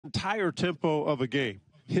entire tempo of a game.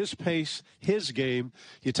 His pace, his game.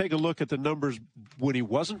 You take a look at the numbers when he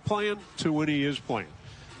wasn't playing to when he is playing.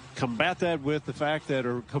 Combine that with the fact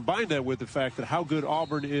that how good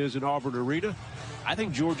Auburn is in Auburn Arena. I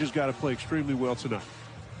think Georgia's got to play extremely well tonight.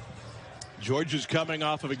 Georgia's coming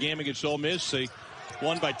off of a game against Ole Miss. They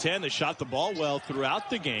won by 10. They shot the ball well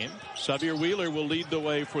throughout the game. Xavier Wheeler will lead the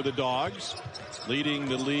way for the Dogs, leading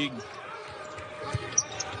the league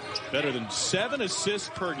better than 7 assists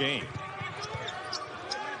per game.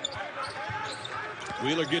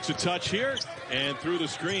 Wheeler gets a touch here and through the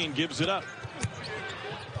screen gives it up.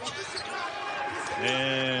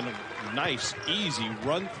 And nice, easy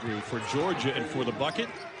run through for Georgia and for the bucket.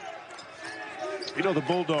 You know, the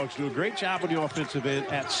Bulldogs do a great job on the offensive end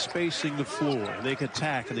at spacing the floor. And they can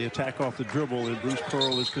attack, and they attack off the dribble. And Bruce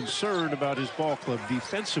Pearl is concerned about his ball club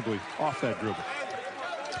defensively off that dribble.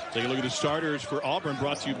 Take a look at the starters for Auburn,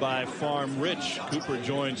 brought to you by Farm Rich. Cooper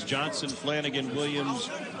joins Johnson, Flanagan, Williams,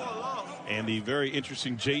 and the very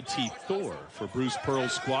interesting J.T. Thor for Bruce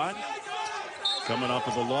Pearl's squad. Coming off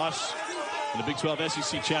of a loss in the Big 12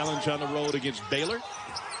 SEC Challenge on the road against Baylor.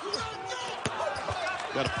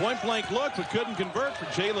 Got a point-blank look, but couldn't convert for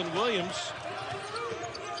Jalen Williams.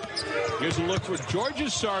 Here's a look for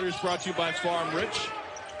Georgia's starters, brought to you by Farm Rich.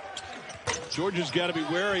 Georgia's got to be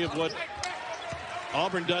wary of what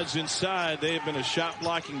Auburn does inside. They have been a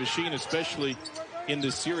shot-blocking machine, especially in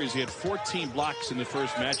this series. He had 14 blocks in the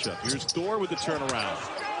first matchup. Here's Thor with the turnaround.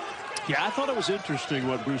 Yeah, I thought it was interesting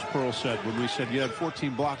what Bruce Pearl said when we said you had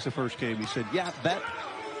 14 blocks the first game. He said, yeah,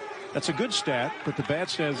 that's a good stat, but the bad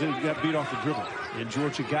stat is you got beat off the dribble. And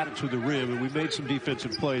Georgia got it to the rim, and we made some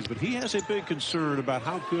defensive plays. But he has a big concern about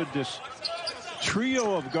how good this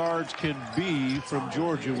trio of guards can be from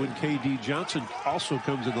Georgia when K.D. Johnson also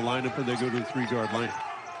comes in the lineup and they go to the 3-guard lineup.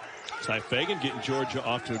 Ty Fagan getting Georgia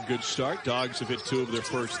off to a good start. Dogs have hit 2 of their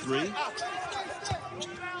first 3.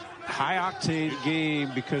 High-octane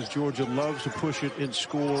game because Georgia loves to push it and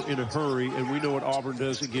score in a hurry, and we know what Auburn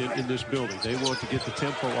does again in this building. They want to get the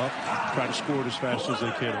tempo up, try to score it as fast as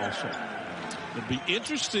they can also. It'll be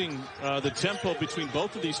interesting, the tempo between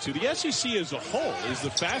both of these two. The SEC as a whole is the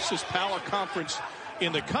fastest power conference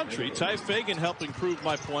in the country. Ty Fagan helping prove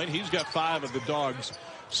my point. He's got 5 of the Dogs'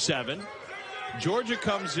 7. Georgia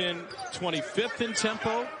comes in 25th in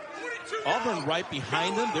tempo. Auburn right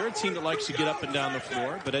behind them. They're a team that likes to get up and down the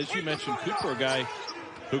floor. But as you mentioned, Cooper, a guy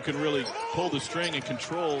who can really pull the string and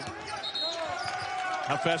control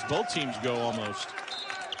how fast both teams go almost.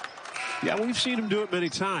 Yeah, we've seen him do it many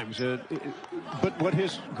times. But what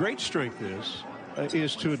his great strength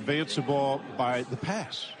is to advance the ball by the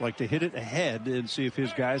pass, like to hit it ahead and see if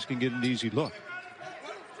his guys can get an easy look.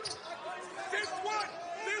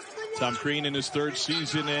 Tom Crean in his 3rd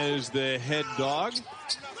season as the head dog.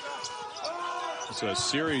 It's a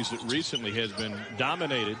series that recently has been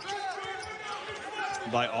dominated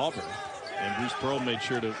by Auburn. And Bruce Pearl made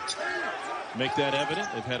sure to make that evident.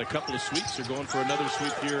 They've had a couple of sweeps. They're going for another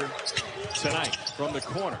sweep here tonight from the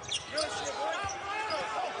corner.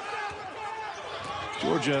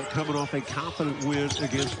 Georgia coming off a confident win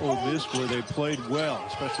against Ole Miss where they played well,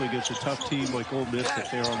 especially against a tough team like Ole Miss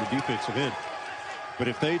that they're on the defensive end. But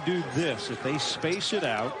if they do this, if they space it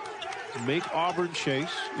out, make Auburn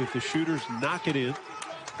chase, if the shooters knock it in,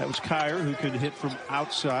 that was Kyer who can hit from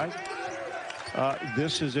outside.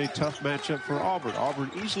 This is a tough matchup for Auburn. Auburn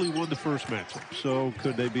easily won the first matchup. So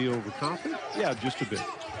could they be overconfident? Yeah, just a bit.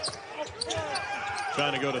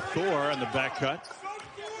 Trying to go to Thor on the back cut.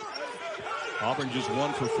 Auburn just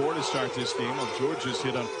 1 for 4 to start this game, while Georgia's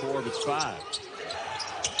hit on 4 of its 5.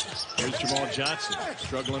 Here's Jamal Johnson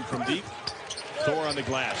struggling from deep. Thor on the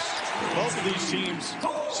glass. Both of these teams,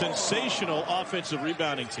 sensational offensive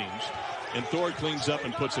rebounding teams. And Thor cleans up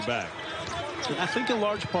and puts it back. And I think a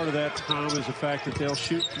large part of that, Tom, is the fact that they'll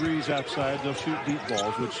shoot threes outside. They'll shoot deep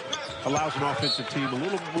balls, which allows an offensive team a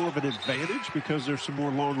little more of an advantage because there's some more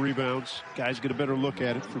long rebounds. Guys get a better look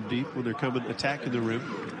at it from deep when they're coming attacking the rim.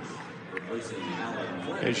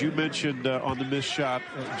 As you mentioned on the missed shot,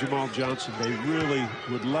 Jamal Johnson, they really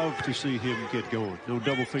would love to see him get going. No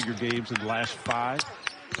double-figure games in the last 5.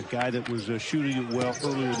 A guy that was shooting it well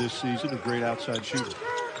earlier this season, a great outside shooter.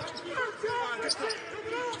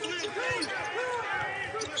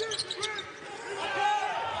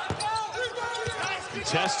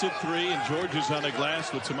 Contested 3, and Georgia's on the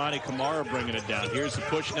glass with Tamani Kamara bringing it down. Here's the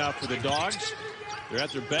push now for the Dogs. They're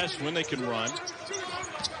at their best when they can run.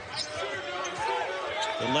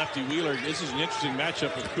 The lefty Wheeler, this is an interesting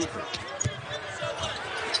matchup with Cooper.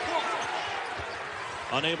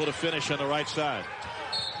 Unable to finish on the right side.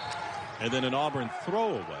 And then an Auburn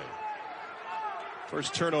throwaway.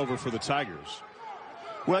 First turnover for the Tigers.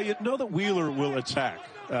 Well, you know that Wheeler will attack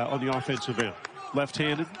on the offensive end.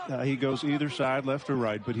 Left-handed, he goes either side, left or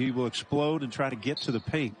right, but he will explode and try to get to the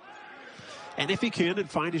paint. And if he can, and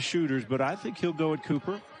find his shooters, but I think he'll go at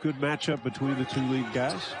Cooper. Good matchup between the two lead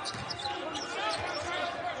guys.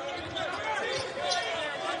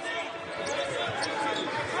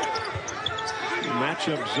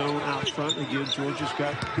 Matchup zone out front. Again, Georgia's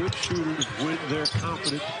got good shooters when they're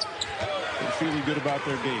confident and feeling good about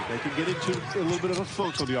their game. They can get into a little bit of a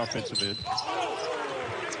funk on the offensive end.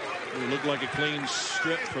 It looked like a clean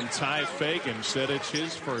strip from Ty Fagan. Said it's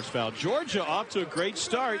his first foul. Georgia off to a great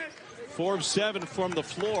start. 4 of 7 from the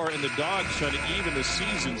floor, and the Dogs trying to even the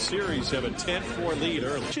season series. Have a 10-4 lead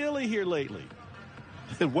early. Chilly here lately.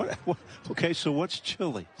 And what? Okay, so what's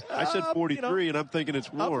chilly? I said 43, and I'm thinking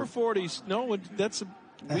it's warm. Upper 40s. No, that's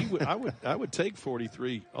I would take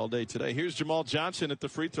 43 all day today. Here's Jamal Johnson at the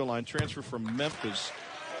free throw line, transfer from Memphis.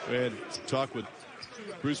 We had talk with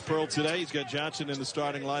Bruce Pearl today. He's got Johnson in the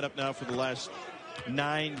starting lineup now for the last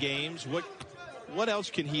 9 games. What else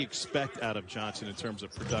can he expect out of Johnson in terms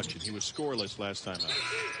of production? He was scoreless last time out.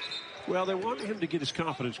 Well, they want him to get his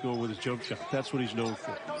confidence going with his jump shot. That's what he's known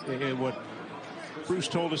for. And what Bruce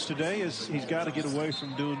told us today is he's got to get away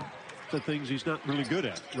from doing the things he's not really good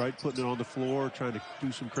at, right? Putting it on the floor, trying to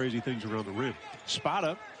do some crazy things around the rim. Spot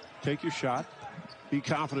up, take your shot, be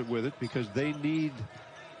confident with it, because they need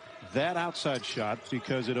that outside shot,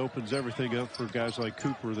 because it opens everything up for guys like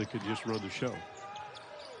Cooper that could just run the show.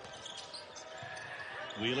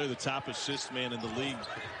 Wheeler, the top assist man in the league,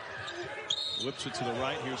 whips it to the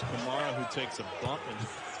right. Here's Kamara, who takes a bump, and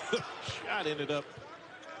the shot ended up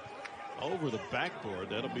over the backboard.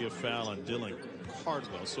 That'll be a foul on Dylan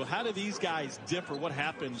Cardwell. So how do these guys differ? What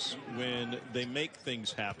happens when they make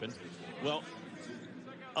things happen? Well,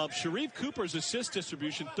 of Sharif Cooper's assist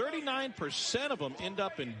distribution, 39% of them end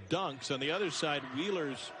up in dunks. On the other side,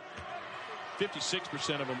 Wheeler's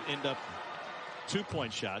 56% of them end up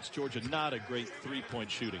 2-point shots. Georgia not a great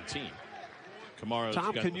 3-point shooting team. Kamara's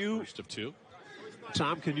got the first of 2.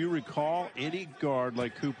 Tom, can you recall any guard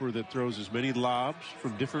like Cooper that throws as many lobs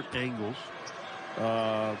from different angles,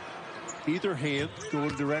 either hand,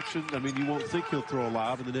 going direction? I mean, you won't think he'll throw a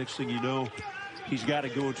lob, and the next thing you know, he's got to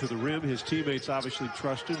go to the rim. His teammates obviously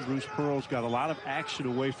trust him. Bruce Pearl's got a lot of action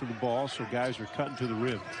away from the ball, so guys are cutting to the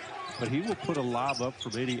rim. But he will put a lob up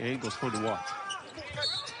from any angle. It's fun to watch.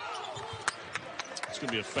 It's going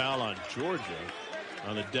to be a foul on Georgia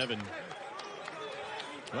on the Devin.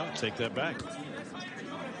 Well, take that back.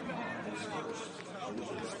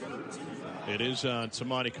 It is on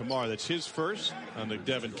Tamani Kamara. That's his first on the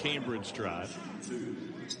Devin Cambridge drive.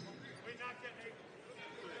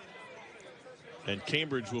 And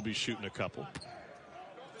Cambridge will be shooting a couple.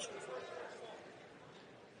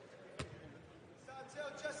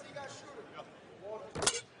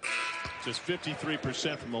 Just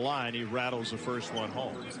 53% from the line. He rattles the first one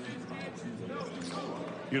home.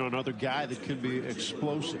 You know, another guy that can be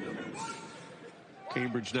explosive.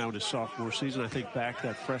 Cambridge now in his sophomore season. I think back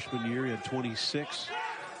that freshman year, he had 26.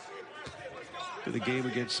 In the game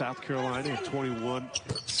against South Carolina, he had 21,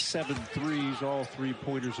 7 threes, all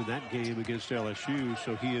 3-pointers in that game against LSU.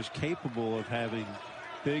 So he is capable of having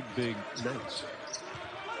big nights.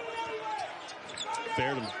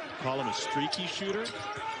 Fair to call him a streaky shooter?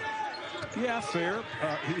 Yeah, fair.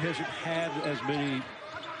 He hasn't had as many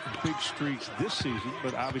big streaks this season,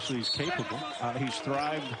 but obviously he's capable. He's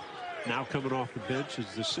thrived now coming off the bench as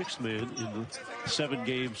the 6th man in the 7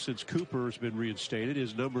 games since Cooper has been reinstated.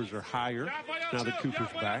 His numbers are higher now that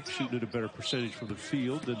Cooper's back, shooting at a better percentage from the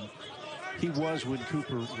field than he was when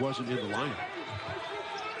Cooper wasn't in the lineup.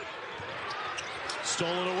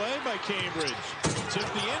 Stolen away by Cambridge. Took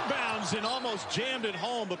the inbounds and almost jammed it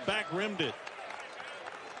home, but back rimmed it.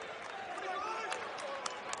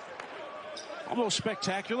 Almost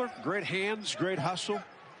spectacular. Great hands, great hustle.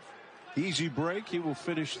 Easy break. He will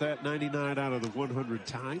finish that 99 out of the 100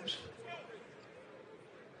 times.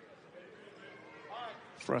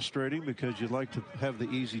 Frustrating because you'd like to have the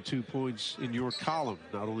easy 2 points in your column,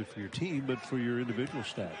 not only for your team, but for your individual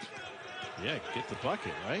stats. Yeah, get the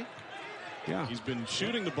bucket, right? Yeah. He's been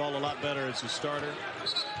shooting the ball a lot better as a starter.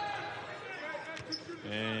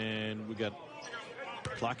 And we got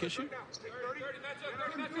clock issue.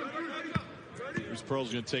 Bruce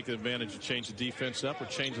Pearl's going to take advantage and change the defense up. We're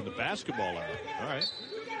changing the basketball out. All right.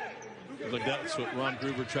 Look, that's what Ron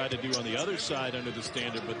Gruber tried to do on the other side under the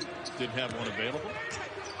standard, but didn't have one available.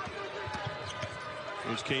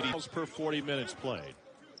 Here's Katie per 40 minutes played.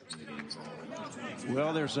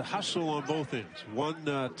 Well, there's a hustle on both ends. One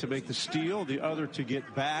to make the steal, the other to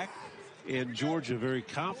get back. And Georgia very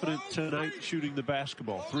confident tonight shooting the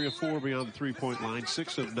basketball. 3 of 4 beyond the three-point line,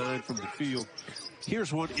 6 of 9 from the field.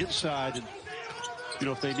 Here's one inside. And, you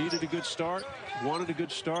know, if they needed a good start, wanted a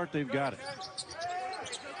good start, they've got it.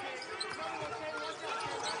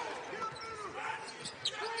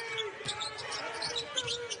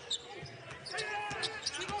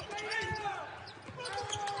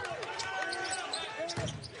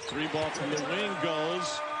 Three ball from the wing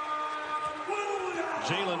goes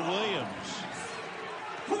Jalen Williams.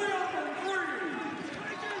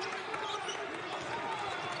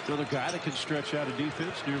 Another guy that can stretch out a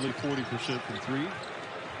defense, nearly 40% from three.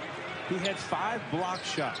 He had 5 block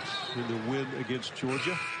shots in the win against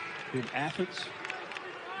Georgia in Athens.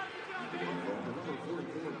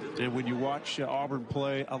 And when you watch Auburn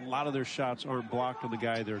play, a lot of their shots aren't blocked on the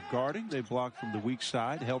guy they're guarding. They block from the weak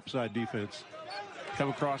side, help side defense. Come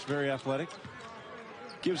across very athletic.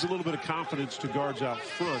 Gives a little bit of confidence to guards out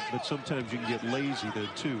front, but sometimes you can get lazy then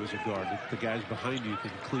too as a guard. The guys behind you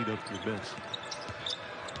can clean up your mess.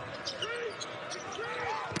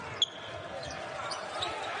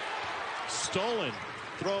 Stolen.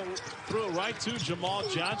 Throw it right to Jamal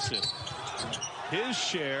Johnson. His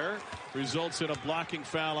share results in a blocking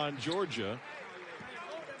foul on Georgia.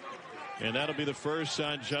 And that'll be the first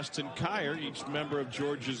on Justin Kier. Each member of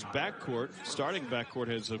Georgia's starting backcourt,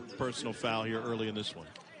 has a personal foul here early in this one.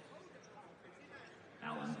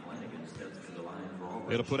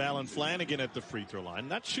 It'll put Alan Flanagan at the free throw line.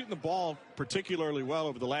 Not shooting the ball particularly well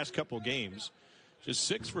over the last couple games. Just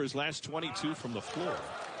 6 for his last 22 from the floor.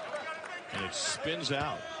 And it spins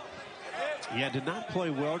out. Yeah, did not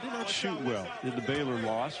play well, did not shoot well in the Baylor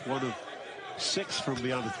loss. 1 of 6 from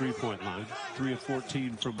beyond the three-point line. 3 of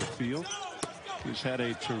 14 from the field. He's had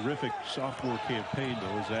a terrific sophomore campaign,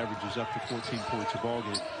 though. His average is up to 14 points a ball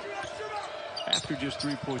game after just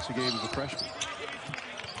 3 points a game as a freshman.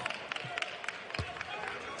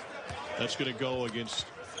 That's going to go against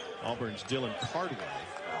Auburn's Dylan Cardwell.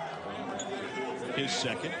 His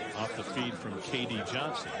second off the feed from K.D.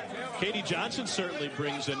 Johnson. K.D. Johnson certainly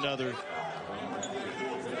brings another.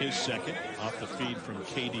 His second off the feed from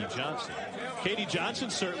K.D. Johnson. K.D. Johnson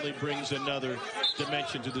certainly brings another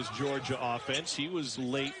dimension to this Georgia offense. He was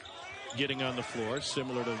late getting on the floor,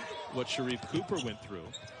 similar to what Sharif Cooper went through.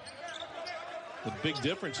 The big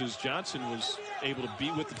difference is Johnson was able to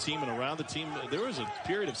be with the team and around the team. There was a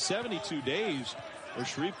period of 72 days where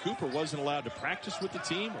Sharif Cooper wasn't allowed to practice with the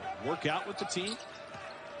team or work out with the team.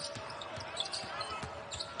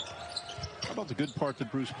 How about the good part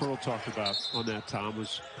that Bruce Pearl talked about on that, Tom,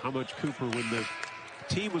 was how much Cooper, when the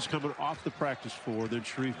team was coming off the practice floor, then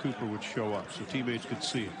Sharif Cooper would show up so teammates could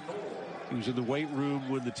see him. He was in the weight room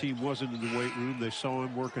when the team wasn't in the weight room. They saw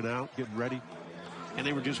him working out, getting ready, and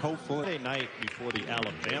they were just hopeful. Friday night before the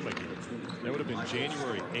Alabama game, that would have been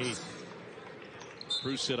January 8th.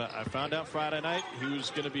 Bruce said, I found out Friday night he was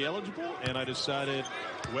going to be eligible, and I decided,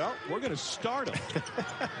 well, we're going to start him.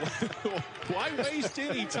 Why waste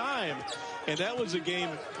any time? And that was a game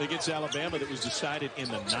against Alabama that was decided in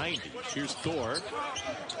the 90s. Here's Thor.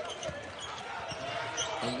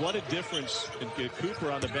 And what a difference. And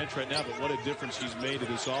Cooper on the bench right now, but what a difference he's made to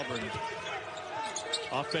this Auburn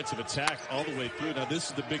offensive attack all the way through. Now, this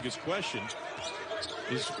is the biggest question,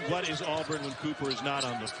 is what is Auburn when Cooper is not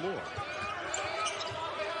on the floor?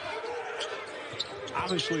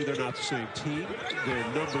 Obviously, they're not the same team. Their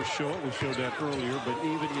numbers show it. We showed that earlier. But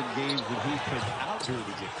even in games when he comes out during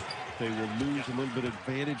the game, they will lose a little bit of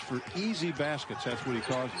advantage for easy baskets. That's what he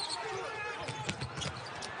causes.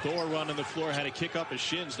 Thor running the floor, had to kick up his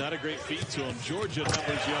shins. Not a great feed to him. Georgia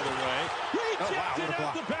numbers the other way. Rejected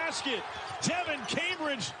out the basket. Devin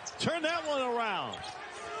Cambridge turned that one around.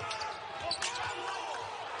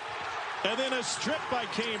 And then a strip by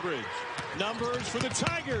Cambridge. Numbers for the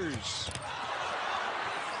Tigers.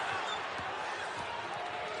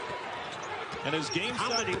 And as games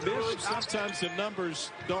start to move, sometimes the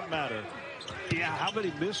numbers don't matter. Yeah, how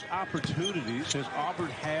many missed opportunities has Auburn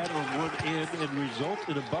had on one end and result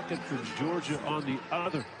in a bucket for Georgia on the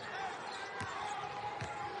other?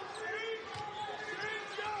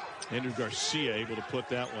 Andrew Garcia able to put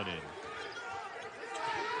that one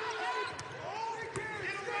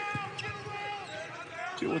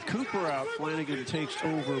in. With Cooper out, Flanagan takes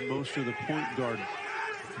over most of the point guard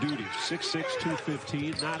duties. 6'6",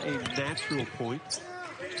 215, not a natural point.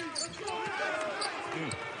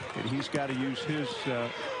 And he's got to use his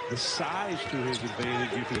the size to his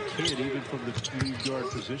advantage if he can, even from the lead guard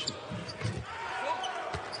position.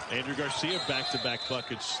 Andrew Garcia back-to-back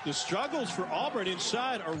buckets. The struggles for Auburn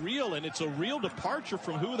inside are real, and it's a real departure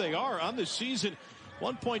from who they are on this season.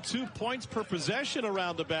 1.2 points per possession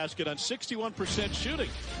around the basket on 61% shooting.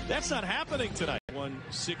 That's not happening tonight. Won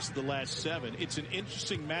 6 of the last 7. It's an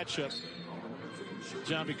interesting matchup,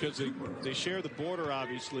 John, because they share the border,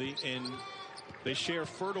 obviously, and they share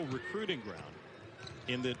fertile recruiting ground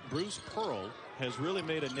in that Bruce Pearl has really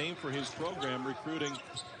made a name for his program recruiting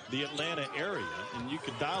the Atlanta area. And you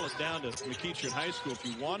could dial it down to McEachern High School if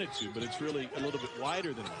you wanted to, but it's really a little bit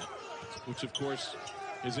wider than that, which, of course,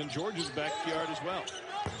 is in Georgia's backyard as well.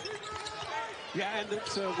 Yeah, and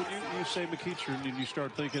it's, when you say McEachern and you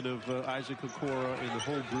start thinking of Isaac Okora and the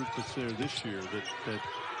whole group that's there this year, that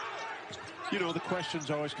you know, the questions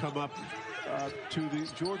always come up to the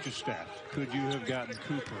Georgia staff. Could you have gotten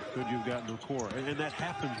Cooper? Could you have gotten Okora? And that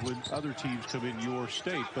happens when other teams come in your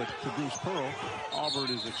state. But to Bruce Pearl, Auburn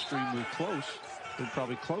is extremely close and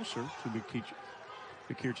probably closer to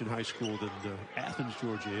McEachern High School than Athens,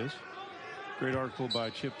 Georgia is. Great article by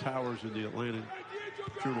Chip Towers in the Atlanta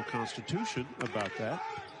Journal-Constitution about that,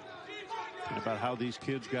 and about how these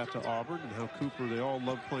kids got to Auburn and how Cooper, they all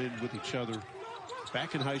love playing with each other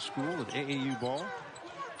back in high school and AAU ball.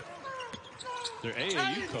 Their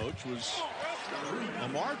AAU coach was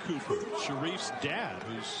Amar Cooper, Sharif's dad,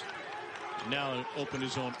 who's now opened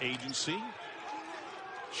his own agency.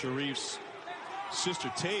 Sharif's sister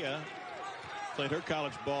Taya played her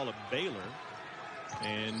college ball at Baylor,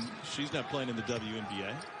 and she's not playing in the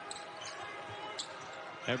WNBA.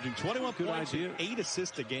 Averaging 21 points and 8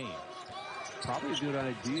 assists a game. Probably a good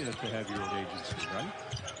idea to have your own agency, right?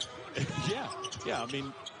 Yeah. I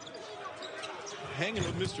mean, hanging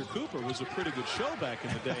with Mr. Cooper was a pretty good show back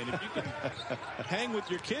in the day. And if you can hang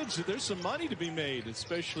with your kids, there's some money to be made,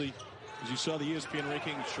 especially as you saw the ESPN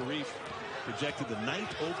ranking. Sharif projected the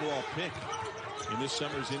 9th overall pick in this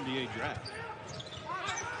summer's NBA draft.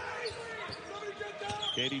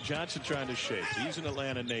 K.D. Johnson trying to shake. He's an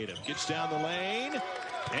Atlanta native. Gets down the lane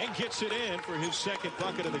and gets it in for his second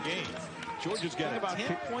bucket of the game. Georgia's got a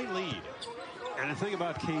 10-point lead. And the thing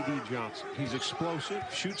about K.D. Johnson, he's explosive,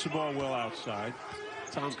 shoots the ball well outside.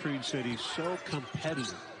 Tom Crean said he's so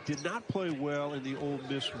competitive. Did not play well in the Ole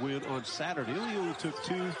Miss win on Saturday. He only took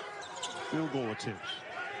 2 field goal attempts.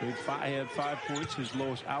 He had 5 points, his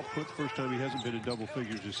lowest output. First time he hasn't been in double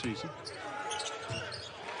figures this season.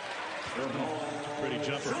 Pretty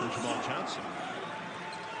jumper for Jamal Johnson.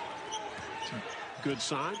 Good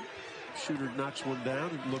sign. Shooter knocks one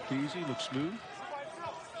down. It looked easy, looked smooth.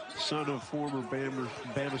 Son of former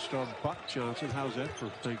Bama star Buck Johnson. How's that for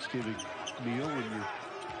Thanksgiving meal when your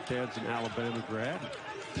dad's an Alabama grad?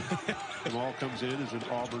 Jamal comes in as an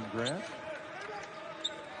Auburn grad.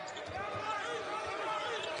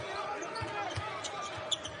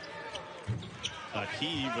 A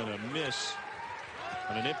heave and a miss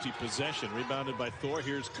on an empty possession. Rebounded by Thor.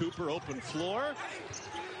 Here's Cooper, open floor.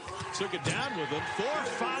 Took it down with him. Thor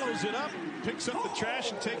follows it up, picks up the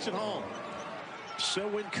trash, and takes it home. So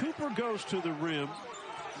when Cooper goes to the rim,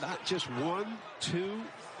 not just 1, 2,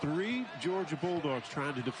 3 Georgia Bulldogs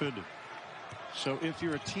trying to defend him. So if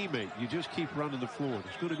you're a teammate, you just keep running the floor.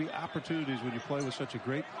 There's going to be opportunities when you play with such a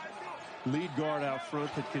great lead guard out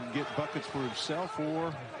front that can get buckets for himself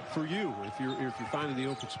or for you if you're finding the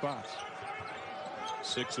open spots.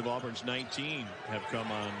 6 of Auburn's 19 have come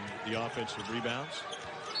on the offensive rebounds.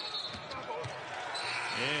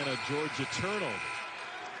 And a Georgia turnover.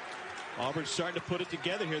 Auburn starting to put it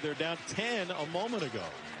together here. They're down 10 a moment ago.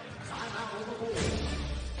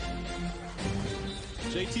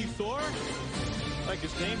 JT Thor, like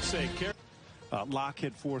his namesake. Locke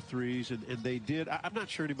had 4 threes, and they did. I'm not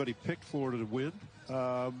sure anybody picked Florida to win.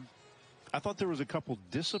 I thought there was a couple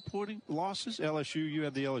disappointing losses. LSU, you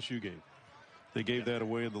had the LSU game. They gave that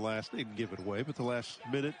away in the last. They didn't give it away, but the last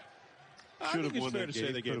minute should have won that game. To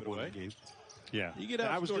say they gave it away. Yeah, you get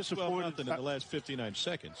out. I was disappointed in the last 59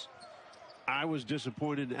 seconds. I was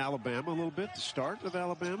disappointed in Alabama a little bit. The start of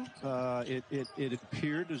Alabama, it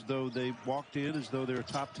appeared as though they walked in as though they're a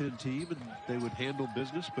top 10 team and they would handle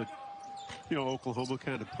business. But you know, Oklahoma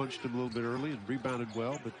kind of punched them a little bit early and rebounded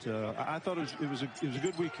well. But I thought it was a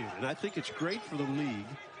good weekend, and I think it's great for the league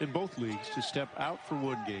in both leagues to step out for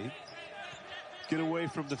one game, get away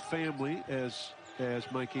from the family, as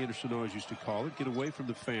Mike Anderson always used to call it. Get away from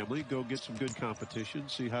the family, go get some good competition,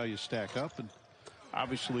 see how you stack up. And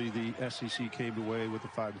obviously the SEC came away with a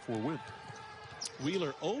 5-4 win.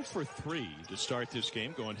 Wheeler 0 for 3 to start this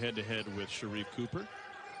game, going head-to-head with Sharif Cooper.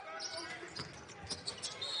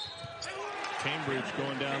 Cambridge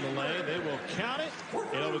going down the lane. They will count it.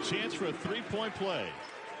 They'll have a chance for a 3-point play.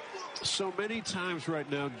 So many times right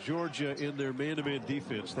now, Georgia in their man-to-man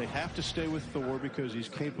defense, they have to stay with Thor because he's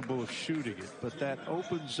capable of shooting it. But that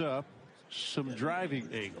opens up some driving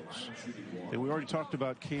angles. And we already talked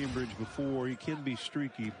about Cambridge before. He can be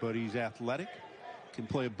streaky, but he's athletic. can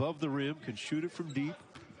play above the rim, can shoot it from deep.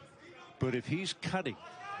 But if he's cutting,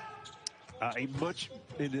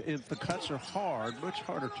 if the cuts are hard, much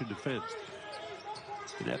harder to defend.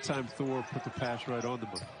 And that time Thor put the pass right on the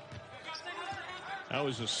money. That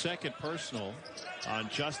was a second personal on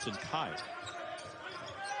Justin Pye.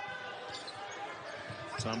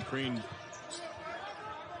 Tom Crean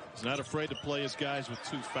is not afraid to play his guys with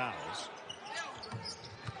 2 fouls.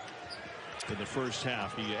 In the first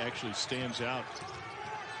half, he actually stands out.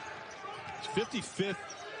 It's 55th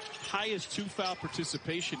highest 2-foul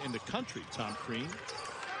participation in the country, Tom Crean.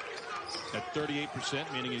 At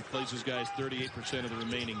 38%, meaning he plays his guys 38% of the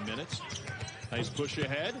remaining minutes. Nice push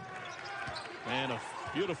ahead. And a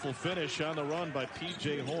beautiful finish on the run by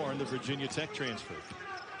P.J. Horn, the Virginia Tech transfer.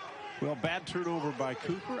 Well, bad turnover by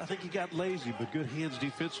Cooper. I think he got lazy, but good hands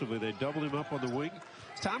defensively. They doubled him up on the wing.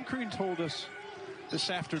 Tom Crean told us this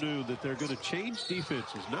afternoon that they're going to change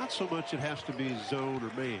defenses. Not so much it has to be zone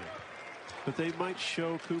or man, but they might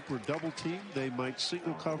show Cooper double team. They might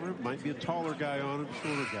single cover him. Might be a taller guy on him,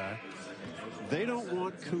 shorter guy. They don't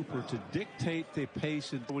want Cooper to dictate the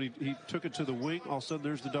pace. And when he took it to the wing, all of a sudden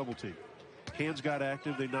there's the double team. Hands got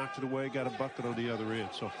active. They knocked it away, got a bucket on the other end.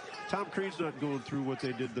 So Tom Crean's not going through what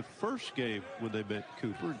they did the first game when they met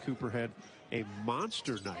Cooper. And Cooper had a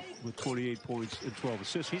monster night with 28 points and 12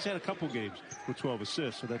 assists. He's had a couple games with 12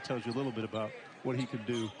 assists. So that tells you a little bit about what he can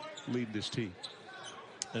do leading this team.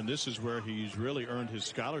 And this is where he's really earned his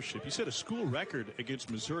scholarship. He set a school record against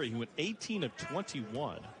Missouri. He went 18 of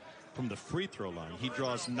 21 from the free throw line. He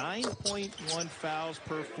draws 9.1 fouls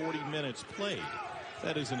per 40 minutes played.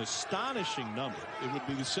 That is an astonishing number. It would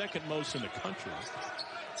be the second most in the country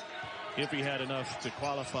if he had enough to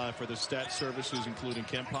qualify for the stat services, including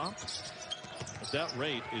KenPom. But that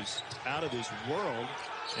rate is out of this world,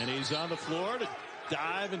 and he's on the floor to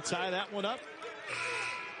dive and tie that one up.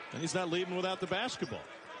 And he's not leaving without the basketball.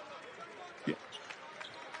 Yeah.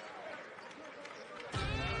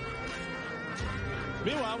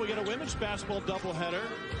 Meanwhile, we get a women's basketball doubleheader.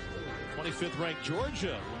 25th ranked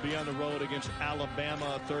Georgia will be on the road against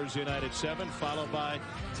Alabama Thursday night at 7, followed by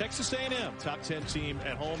Texas A&M, top 10 team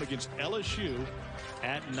at home against LSU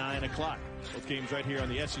at 9 o'clock. Both games right here on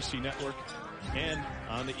the SEC Network and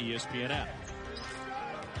on the ESPN app.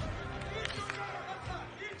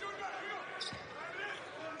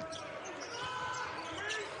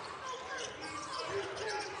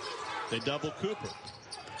 They double Cooper.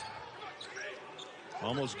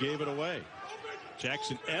 Almost gave it away.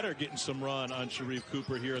 Jackson Eder getting some run on Sharif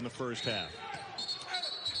Cooper here in the first half.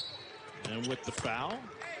 And with the foul,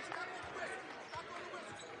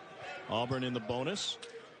 Auburn in the bonus.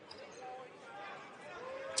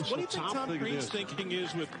 What do you think Tom Crean's thinking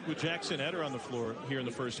is with Jackson Eder on the floor here in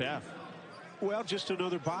the first half? Well, just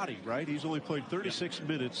another body, right? He's only played 36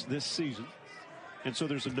 minutes this season. And so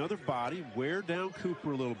there's another body, wear down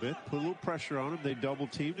Cooper a little bit, put a little pressure on him. They double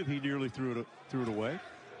teamed him. He nearly threw it away.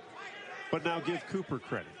 But now give Cooper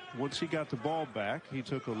credit. Once he got the ball back, he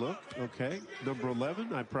took a look. Okay, number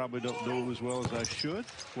 11, I probably don't know him as well as I should.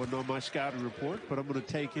 Wasn't on my scouting report, but I'm going to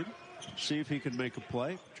take him, see if he can make a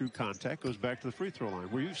play. True contact, goes back to the free throw line,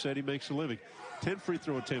 where you said he makes a living. 10 free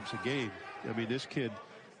throw attempts a game. I mean, this kid,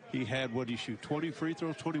 he had, what did he shoot, 20 free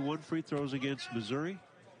throws, 21 free throws against Missouri?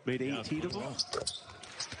 Made 18 of them.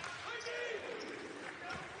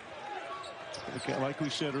 Okay, like we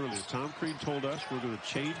said earlier, Tom Crean told us we're going to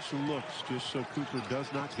change the looks just so Cooper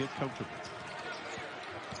does not get comfortable.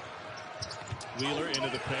 Wheeler into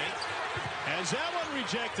the paint. Has that one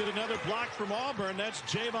rejected. Another block from Auburn. That's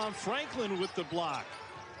Javon Franklin with the block.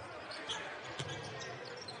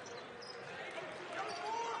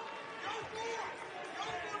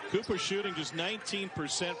 Cooper shooting just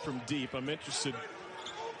 19% from deep. I'm interested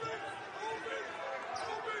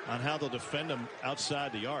on how they'll defend him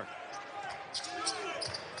outside the arc.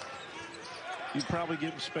 You'd probably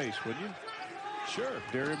give him space, wouldn't you? Sure.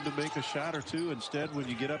 Dare him to make a shot or two. Instead, when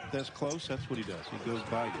you get up that's close, that's what he does. He goes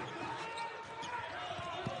by you.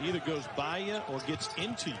 He either goes by you or gets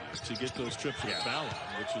into you to get those trips to the foul line,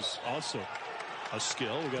 which is also a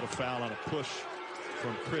skill. We got a foul on a push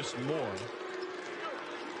from Chris Moore.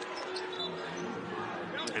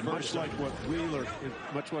 And much like what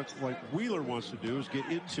Wheeler wants to do is get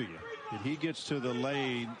into you. And he gets to the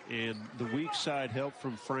lane, and the weak side help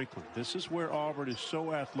from Franklin. This is where Auburn is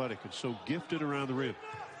so athletic and so gifted around the rim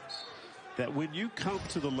that when you come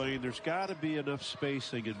to the lane, there's got to be enough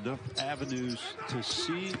spacing, enough avenues to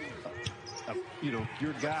see,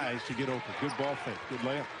 your guys to get open. Good ball fake, good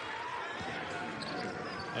layup.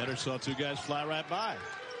 Eder saw two guys fly right by.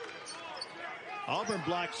 Auburn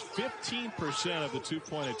blocks 15% of the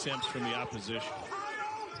two-point attempts from the opposition.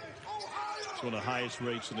 It's one of the highest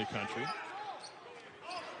rates in the country.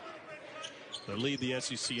 They lead the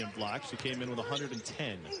SEC in blocks. He came in with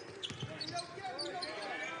 110.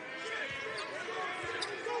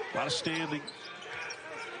 A lot of standing.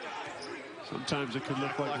 Sometimes it can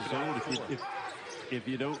look like a zone. If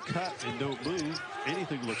you don't cut and don't move,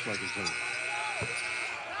 anything looks like a zone.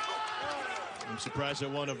 I'm surprised they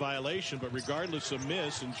won a violation, but regardless of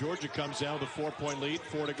miss, and Georgia comes down with a 4-point lead,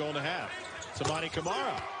 4 to go in the half. Samani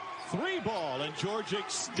Kamara, 3 ball, and Georgia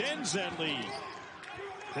extends that lead.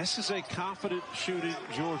 This is a confident shooting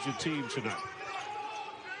Georgia team tonight.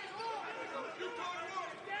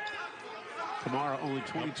 Kamara only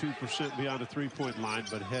 22% beyond the 3-point line,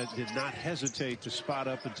 but did not hesitate to spot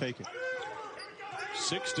up and take it.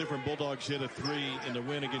 6 different Bulldogs hit a 3 in the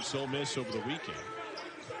win against Ole Miss over the weekend.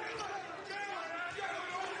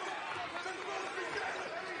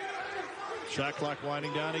 Shot clock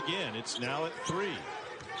winding down again. It's now at 3.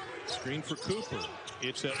 Screen for Cooper.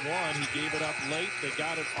 It's at 1. He gave it up late. They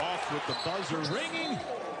got it off with the buzzer ringing,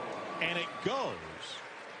 and it goes.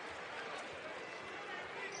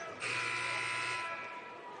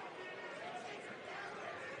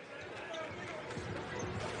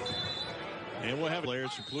 And we'll have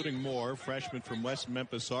players, including more freshman from West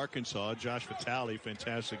Memphis, Arkansas, Josh Vitale,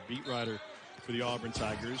 fantastic beat writer for the Auburn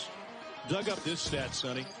Tigers. Dug up this stat,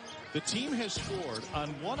 Sonny. The team has scored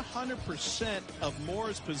on 100% of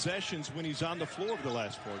Moore's possessions when he's on the floor for the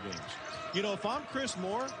last 4 games. You know, if I'm Chris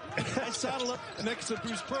Moore, I saddle up next to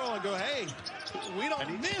Bruce Pearl and go, hey, we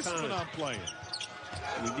don't miss when I'm playing.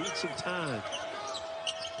 We need some time.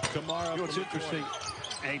 Kamara. You know, it's interesting.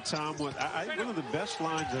 Hey, Tom, one of the best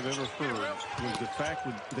lines I've ever heard was the fact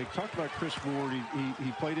when they talked about Chris Moore.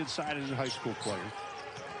 He played inside as a high school player.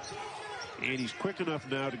 And he's quick enough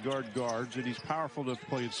now to guard guards, and he's powerful enough to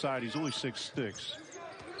play inside. He's only 6'6".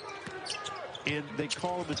 And they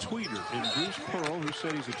call him a tweener. And Bruce Pearl, who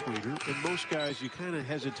said he's a tweener, and most guys, you kind of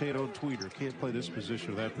hesitate on tweener. Can't play this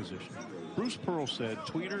position or that position. Bruce Pearl said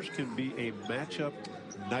tweeners can be a matchup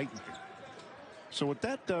nightmare. So what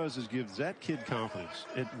that does is gives that kid confidence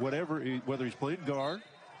at whether he's playing guard,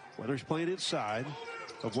 whether he's playing inside,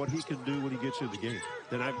 of what he can do when he gets in the game.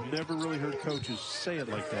 And I've never really heard coaches say it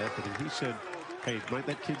like that, but he said, hey,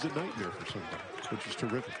 that kid's a nightmare for somebody, which is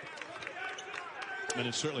terrific. And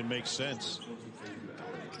it certainly makes sense.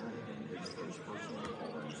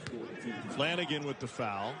 Flanagan with the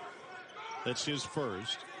foul. That's his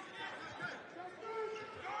first.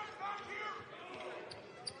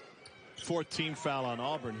 4th team foul on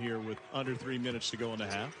Auburn here with under 3 minutes to go in the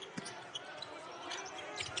half.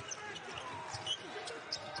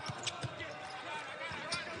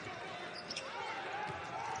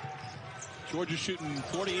 Georgia shooting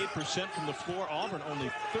 48% from the floor. Auburn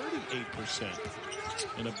only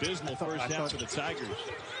 38%. An abysmal first half for the Tigers.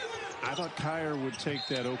 I thought Kyer would take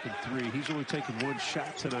that open 3. He's only taken 1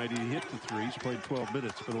 shot tonight. He hit the 3. He's played 12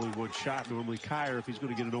 minutes, but only 1 shot. Normally Kyer, if he's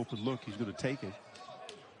going to get an open look, he's going to take it.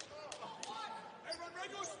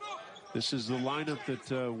 This is the lineup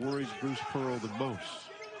that worries Bruce Pearl the most.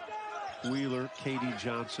 Wheeler, KD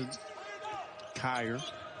Johnson, Kyer.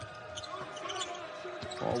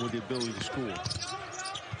 All with the ability to score.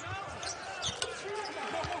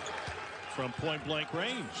 From point blank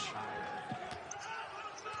range.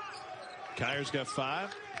 Kyer's got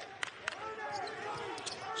 5.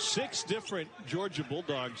 6 different Georgia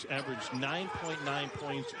Bulldogs averaged 9.9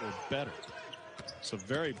 points or better. It's a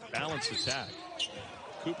very balanced attack.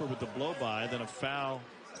 Cooper with the blow by, then a foul.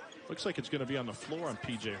 Looks like it's going to be on the floor on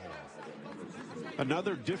P.J. Horn.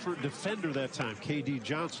 Another different defender that time, KD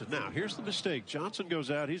Johnson. Now, here's the mistake. Johnson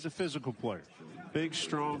goes out. He's a physical player. Big,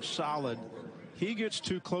 strong, solid. He gets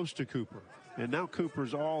too close to Cooper. And now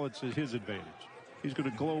Cooper's all it's his advantage. He's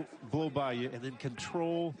going to blow by you and then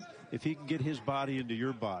control if he can get his body into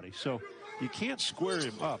your body. So you can't square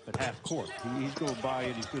him up at half court. He's going by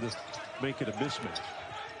and he's going to make it a mismatch.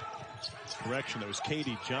 Correction, that was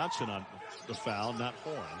KD Johnson on the foul, not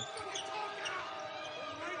Horn.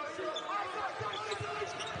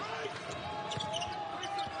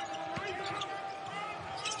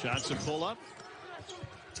 Johnson pull up.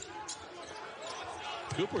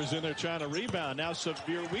 Cooper's in there trying to rebound. Now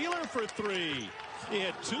Severe Wheeler for 3. He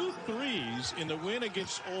had 2 threes in the win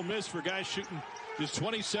against Ole Miss for guys shooting just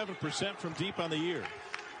 27% from deep on the year.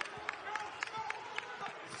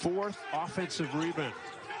 4th offensive rebound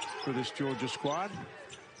for this Georgia squad.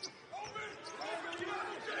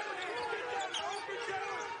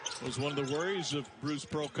 It was one of the worries of Bruce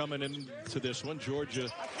Pearl coming into this one. Georgia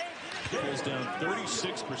pulls down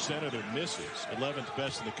 36% of their misses, 11th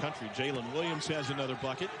best in the country. Jalen Williams has another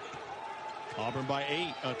bucket. Auburn by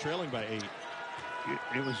 8, trailing by 8.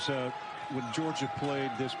 It was when Georgia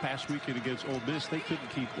played this past weekend against Ole Miss, they couldn't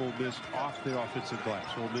keep Ole Miss off the offensive glass.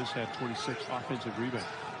 Ole Miss had 26 offensive rebounds.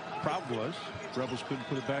 Problem was, Rebels couldn't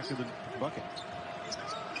put it back in the bucket.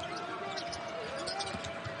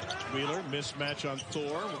 Wheeler, mismatch on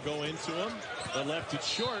Thor, will go into him. The left it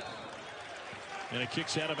short. And it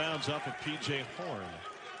kicks out of bounds off of P.J. Horn.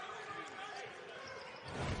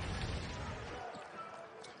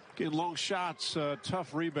 Again, long shots,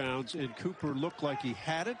 tough rebounds, and Cooper looked like he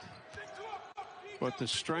had it. But the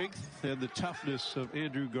strength and the toughness of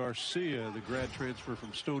Andrew Garcia, the grad transfer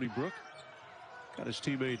from Stony Brook, got his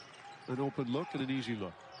teammate an open look and an easy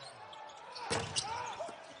look.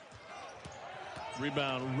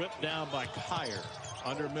 Rebound ripped down by Kyer.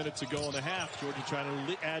 Under a minute to go in the half. Georgia trying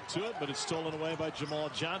to add to it, but it's stolen away by Jamal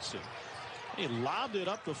Johnson. He lobbed it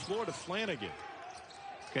up the floor to Flanagan.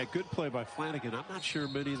 Okay, good play by Flanagan. I'm not sure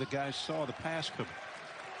many of the guys saw the pass coming.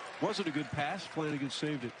 Wasn't a good pass. Flanagan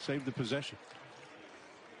saved it, saved the possession.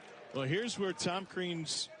 Well, here's where Tom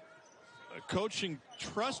Crean's coaching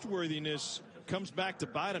trustworthiness comes back to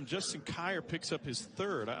bite him. Justin Kyer picks up his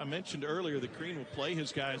third. I mentioned earlier that Crean will play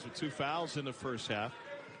his guys with 2 fouls in the first half.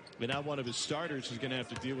 But now one of his starters is going to have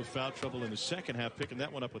to deal with foul trouble in the second half, picking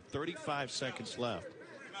that one up with 35 seconds left.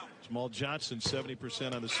 Jamal Johnson,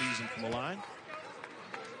 70% on the season from the line.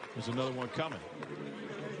 There's another one coming.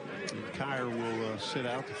 And Kyer will sit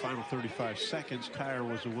out the final 35 seconds. Kyer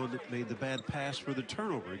was the one that made the bad pass for the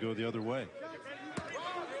turnover to go the other way.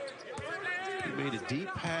 He made a deep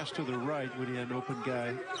pass to the right when he had an open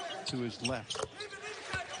guy to his left.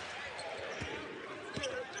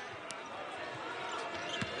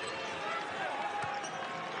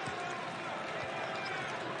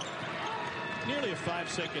 Nearly a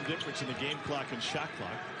 5-second difference in the game clock and shot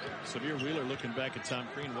clock. Severe Wheeler looking back at Tom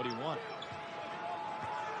Crean. What do you want?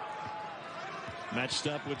 Matched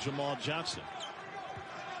up with Jamal Johnson.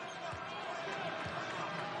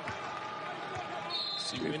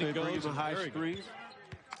 See when he goes. A high screen.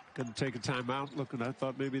 Couldn't take a timeout. Looking, I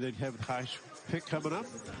thought maybe they'd have a high pick coming up.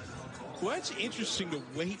 Well, it's interesting to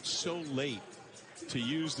wait so late to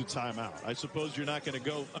use the timeout. I suppose you're not going to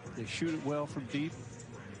go. They shoot it well from deep.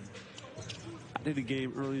 I did a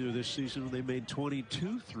game earlier this season when they made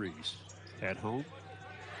 22 threes at home.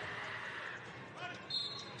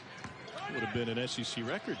 Would have been an SEC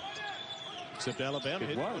record. Except Alabama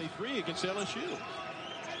hit 23 against LSU.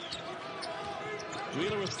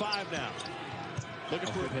 Wheeler with 5 now.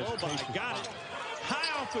 Looking for a blow by. Got it.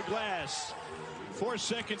 High off the glass. 4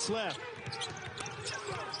 seconds left.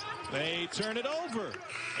 They turn it over.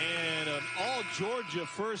 And an all-Georgia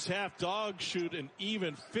first half. Dogs shoot an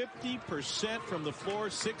even 50% from the floor.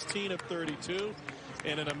 16 of 32.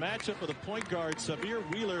 And in a matchup with a point guard, Severe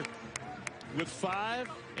Wheeler with 5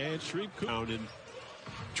 and Sharif Cooper.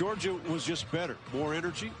 Georgia was just better. More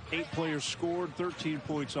energy. 8 players scored. 13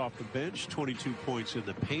 points off the bench. 22 points in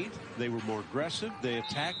the paint. They were more aggressive. They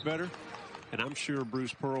attacked better. And I'm sure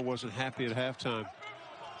Bruce Pearl wasn't happy at halftime.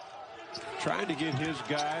 Trying to get his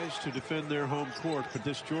guys to defend their home court. But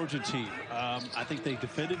this Georgia team, I think they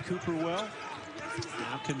defended Cooper well.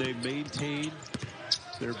 Now can they maintain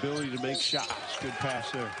their ability to make shots? Good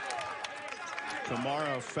pass there.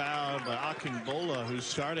 Kamara fouled by Akingbola, who's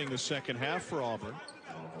starting the second half for Auburn.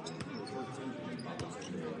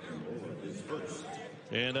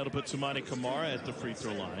 And that'll put Toumani Kamara at the free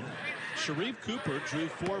throw line. Sharif Cooper drew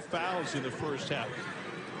 4 fouls in the first half.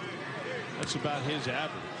 That's about his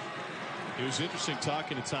average. It was interesting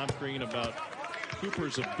talking to Tom Crean about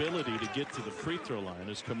Cooper's ability to get to the free throw line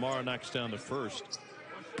as Kamara knocks down the first.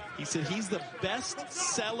 He said he's the best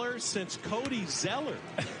seller since Cody Zeller.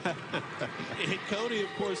 And Cody, of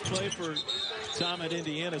course, played for Tom at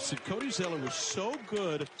Indiana. Said Cody Zeller was so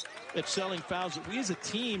good at selling fouls that we as a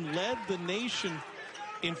team led the nation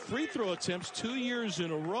in free throw attempts 2 years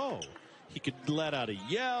in a row. He could let out a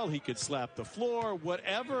yell. He could slap the floor,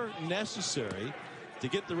 whatever necessary to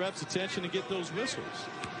get the ref's attention and get those whistles.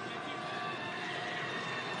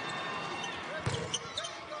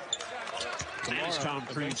 As Tom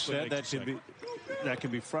Crean said, that can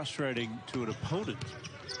be frustrating to an opponent.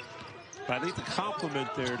 But I think the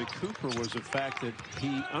compliment there to Cooper was the fact that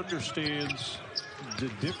he understands the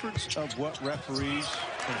difference of what referees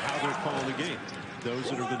and how they're calling the game. Those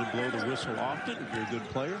that are going to blow the whistle often, if you're a good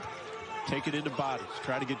player, take it into bodies.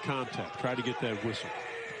 Try to get contact. Try to get that whistle.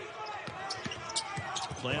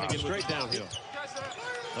 Flanagan straight downhill.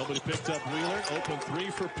 Nobody picked up Wheeler. Open 3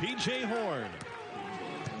 for P.J. Horn.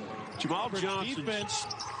 Jamal Johnson. Defense.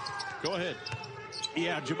 Go ahead.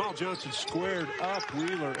 Yeah, Jamal Johnson squared up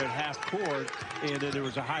Wheeler at half court, and then there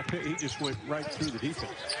was a high pick. He just went right through the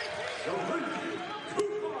defense.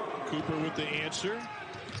 Cooper with the answer.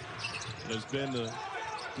 has been the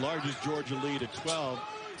largest Georgia lead at 12.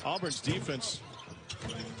 Auburn's defense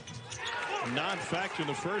non-factor in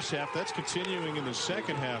the first half. That's continuing in the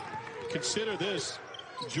second half. Consider this.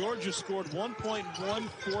 Georgia scored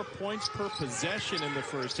 1.14 points per possession in the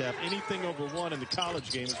first half. Anything over 1 in the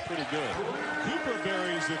college game is pretty good. Cooper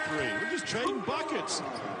buries the 3. We're just trading buckets.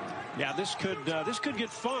 Yeah, this could get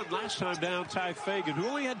fun. Last time down, Ty Fagan, who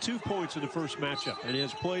only had 2 points in the first matchup, and he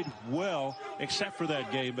has played well except for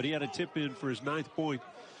that game, but he had a tip in for his 9th point.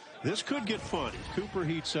 This could get fun. Cooper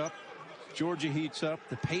heats up. Georgia heats up.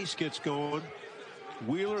 The pace gets going.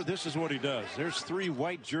 Wheeler, this is what he does. There's 3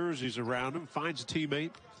 white jerseys around him. Finds a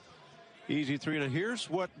teammate. Easy 3. Now here's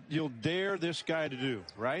what you'll dare this guy to do,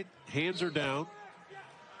 right? Hands are down.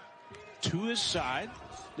 To his side.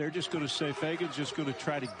 They're just going to say Fagan's just going to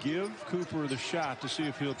try to give Cooper the shot to see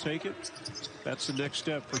if he'll take it. That's the next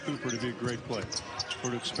step for Cooper to be a great player.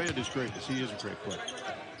 Or to expand his greatness. He is a great player.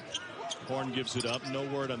 Horn gives it up. No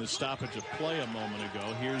word on the stoppage of play a moment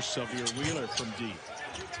ago. Here's Xavier Wheeler from deep.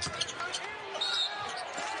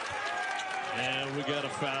 And we got a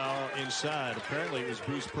foul inside. Apparently it was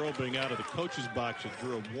Bruce Pearl being out of the coach's box that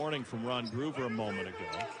drew a warning from Ron Groover a moment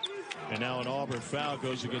ago. And now an Auburn foul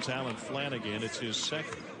goes against Alan Flanagan. It's his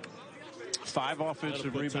second. 5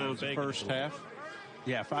 offensive rebounds in the first half.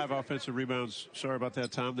 Yeah, 5 offensive rebounds. Sorry about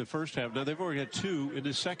that, Tom. The first half. Now they've already had 2 in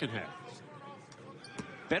the second half.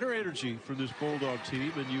 Better energy from this Bulldog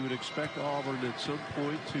team, and you would expect Auburn at some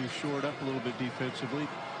point to shore it up a little bit defensively.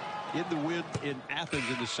 In the win in Athens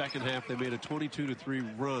in the second half, they made a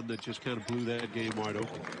 22-3 run that just kind of blew that game wide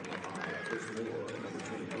open.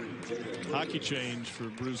 Hockey change for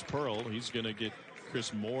Bruce Pearl. He's going to get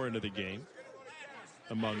Chris Moore into the game,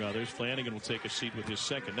 among others. Flanagan will take a seat with his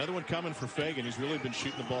second. Another one coming for Fagan. He's really been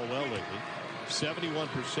shooting the ball well lately.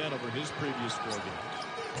 71% over his previous 4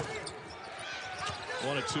 games.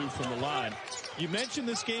 1 of 2 from the line. You mentioned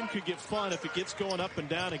this game could get fun if it gets going up and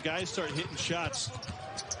down and guys start hitting shots.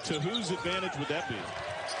 To whose advantage would that be?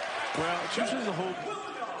 Well, it's usually the home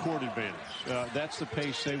court advantage. That's the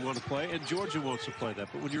pace they want to play, and Georgia wants to play that.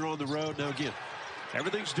 But when you're on the road, now again,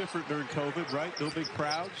 everything's different during COVID, right? No big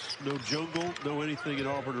crowds, no jungle, no anything in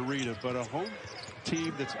Auburn Arena. But a home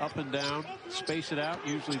team that's up and down, space it out,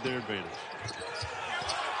 usually their advantage.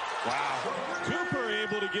 Wow. Cooper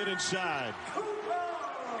able to get inside.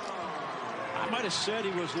 I might have said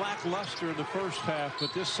he was lackluster in the first half,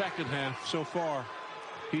 but this second half so far,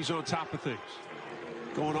 he's on top of things.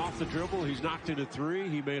 Going off the dribble, he's knocked in a 3.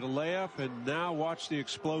 He made a layup, and now watch the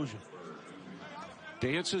explosion.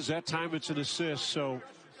 Dances, that time it's an assist. So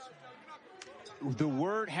the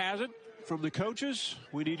word has it from the coaches,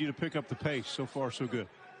 we need you to pick up the pace. So far, so good.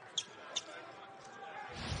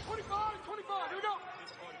 25, here we go.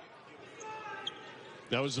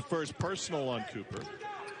 That was the first personal on Cooper,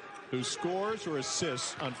 who scores or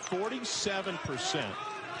assists on 47%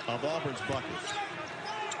 of Auburn's buckets.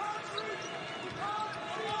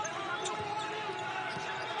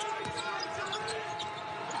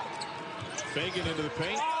 Fagan into the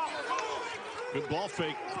paint. Good ball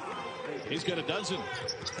fake. He's got a dozen.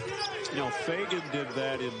 You know, Fagan did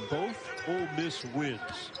that in both Ole Miss wins.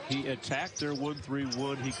 He attacked their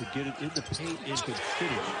 1-3-1. He could get it in the paint and could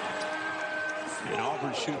finish. And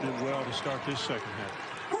Auburn shooting it well to start this second half.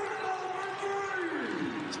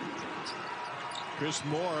 Chris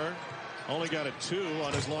Moore only got a 2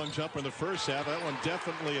 on his long jumper in the first half. That one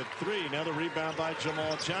definitely a 3. Now the rebound by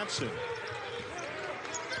Jamal Johnson.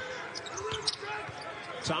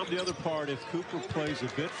 Tom, the other part, if Cooper plays a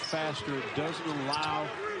bit faster, it doesn't allow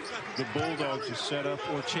the Bulldogs to set up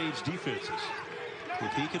or change defenses.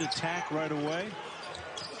 If he can attack right away.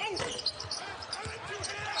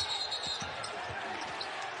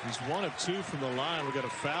 He's 1 of 2 from the line. We got a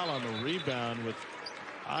foul on the rebound with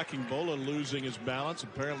Akingbola losing his balance.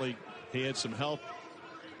 Apparently he had some help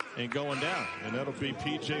in going down, and that'll be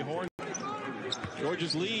P.J. Horn.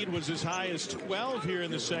 Georgia's lead was as high as 12 here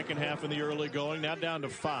in the second half in the early going, now down to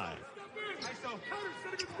 5.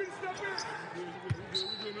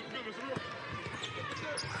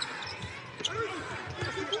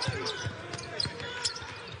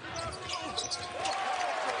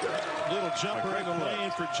 Little jumper in the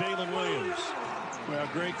lane for Jalen Williams. Well,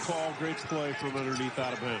 great call, great play from underneath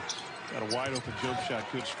out of bounds. Got a wide open jump shot,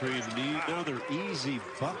 good screen. Another easy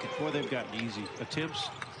bucket. Boy, they've gotten easy attempts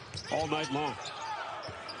all night long.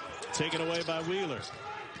 Taken away by Wheeler.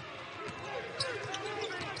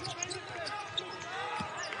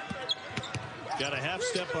 Got a half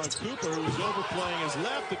step on Cooper, who was overplaying his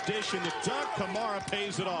left. The dish and the dunk. Kamara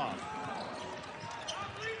pays it off.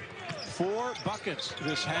 4 buckets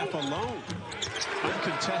this half alone.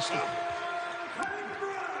 Uncontested.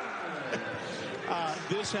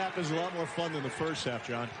 this half is a lot more fun than the first half,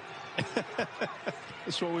 John.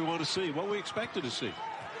 That's what we want to see, what we expected to see.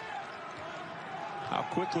 How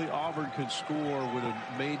quickly Auburn can score with a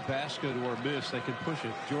made basket or a miss. They can push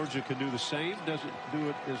it. Georgia can do the same. Doesn't do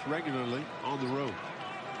it as regularly on the road.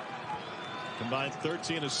 Combined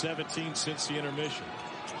 13 of 17 since the intermission.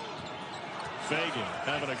 Fagan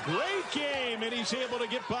having a great game, and he's able to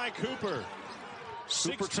get by Cooper.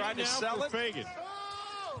 Cooper tried to sell it. Fagan.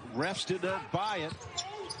 Refs did not buy it.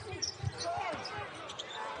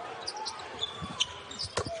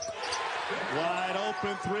 Wide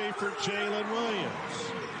open three for Jalen Williams.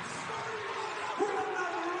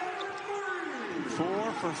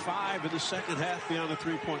 4 for 5 in the second half beyond the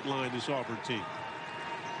three-point line, this Auburn team.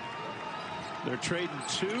 They're trading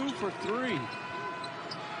 2 for 3.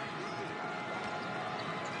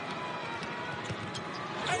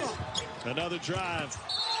 Another drive.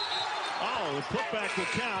 Oh, the putback will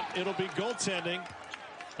count. It'll be goaltending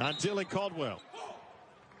on Dylan Caldwell.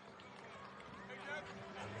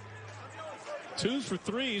 2 for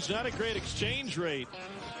 3s, not a great exchange rate.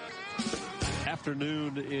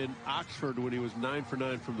 Afternoon in Oxford when he was 9 for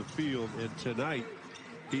 9 from the field, and tonight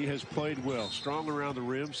he has played well. Strong around the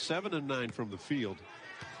rim, 7 and 9 from the field.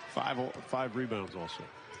 5 rebounds also.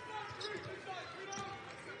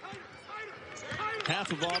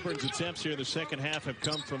 Half of Auburn's attempts here in the second half have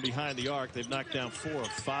come from behind the arc. They've knocked down 4 of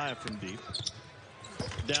 5 from deep.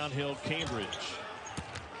 Downhill, Cambridge.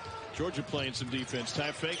 Georgia playing some defense.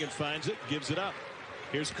 Ty Fagan finds it, gives it up.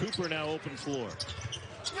 Here's Cooper now open floor.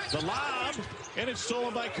 The lob, and it's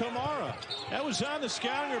stolen by Kamara. That was on the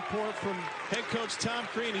scouting report from head coach Tom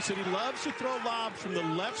Crean. He said he loves to throw lobs from the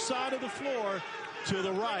left side of the floor to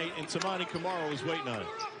the right, and Tamani Kamara was waiting on it.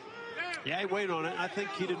 Yeah, he waited on it. I think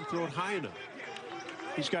he didn't throw it high enough.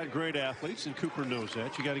 He's got great athletes, and Cooper knows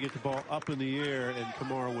that. You got to get the ball up in the air, and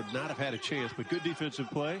Kamara would not have had a chance. But good defensive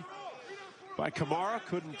play by Kamara.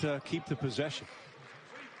 Couldn't keep the possession.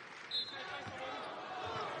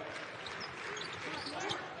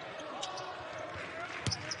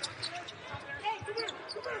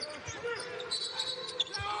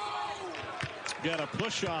 Got a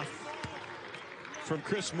push off from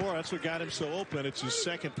Chris Moore. That's what got him so open. It's his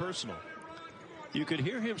second personal. You could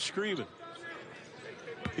hear him screaming.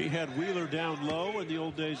 He had Wheeler down low. In the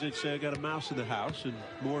old days, they'd say, I got a mouse in the house. And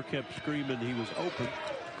Moore kept screaming he was open.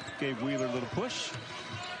 Gave Wheeler a little push.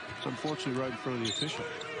 Unfortunately, right in front of the official.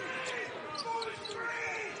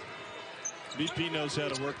 BP knows how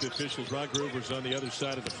to work the officials. Ron Gruber's on the other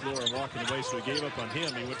side of the floor and walking away, so he gave up on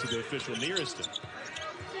him. He went to the official nearest him.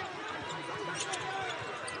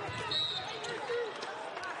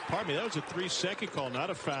 Pardon me, that was a 3-second call, not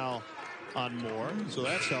a foul on Moore, so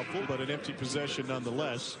that's helpful, but an empty possession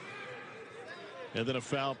nonetheless. And then a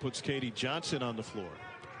foul puts Katie Johnson on the floor.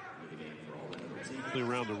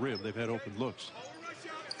 Around the rim, they've had open looks.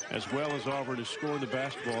 As well as Auburn is scoring the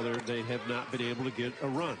basketball there, they have not been able to get a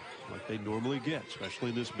run like they normally get, especially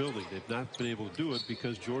in this building. They've not been able to do it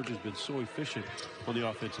because Georgia's been so efficient on the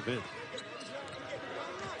offensive end.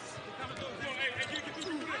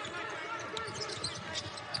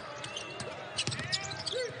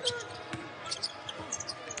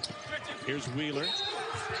 Here's Wheeler.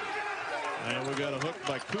 And we got a hook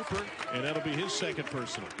by Cooper, and that'll be his second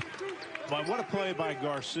personal. Well, what a play by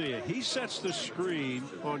Garcia. He sets the screen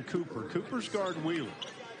on Cooper. Cooper's guarding Wheeler.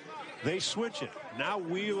 They switch it. Now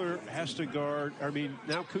Wheeler has to guard,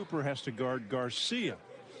 now Cooper has to guard Garcia.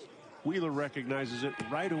 Wheeler recognizes it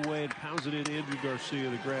right away and pounds it in. Andrew Garcia,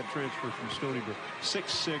 the grad transfer from Stony Brook.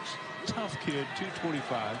 6'6", tough kid,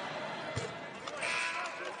 225.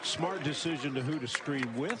 Smart decision to who to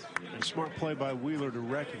screen with, and smart play by Wheeler to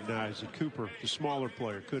recognize that Cooper, the smaller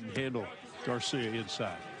player, couldn't handle Garcia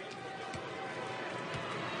inside.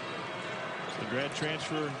 The grad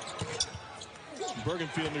transfer from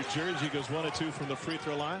Bergenfield, New Jersey, goes 1 of 2 from the free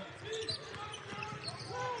throw line.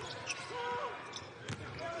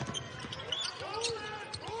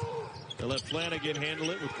 They let Flanagan handle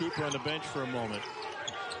it with Cooper on the bench for a moment.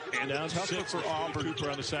 And down tougher for Auburn.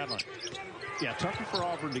 Cooper on the sideline. Yeah, tougher for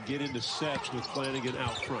Auburn to get into sets with Flanagan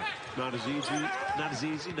out front. Not as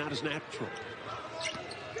easy, not as natural.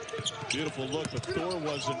 Beautiful look, but Thor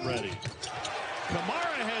wasn't ready.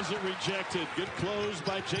 Kamara has it rejected. Good close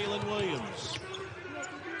by Jalen Williams.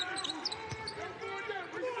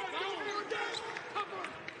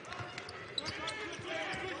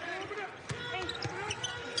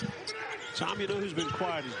 Tom, you know who's been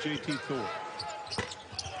quiet is J.T. Thor.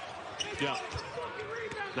 Yeah.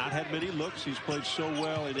 Not had many looks. He's played so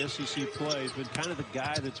well in SEC play. He's been kind of the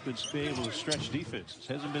guy that's been able to stretch defenses.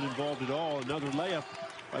 Hasn't been involved at all. Another layup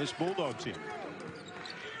by this Bulldog team.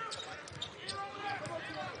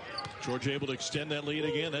 Georgia able to extend that lead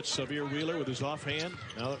again. That's Xavier Wheeler with his offhand.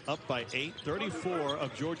 Now up by 8. 34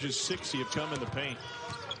 of Georgia's 60 have come in the paint.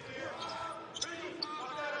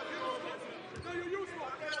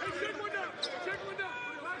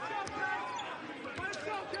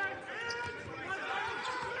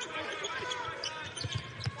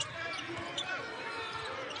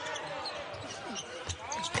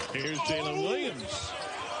 Here's Jalen Williams.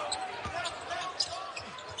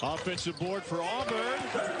 Offensive board for Auburn,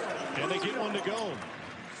 and they get one to go.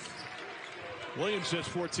 Williams has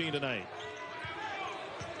 14 tonight.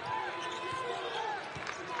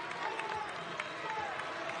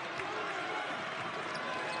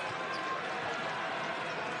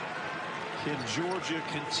 Can Georgia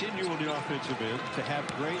continue on the offensive end to have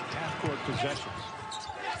great half-court possessions?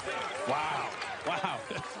 Wow. Wow.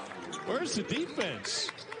 Where's the defense?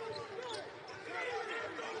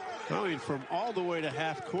 I mean, from all the way to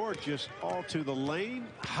half court, just all to the lane,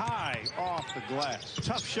 high off the glass.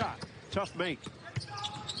 Tough shot, tough make.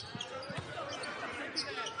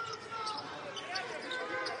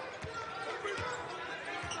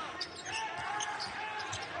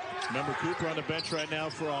 Remember, Cooper on the bench right now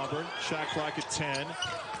for Auburn. Shot clock at 10.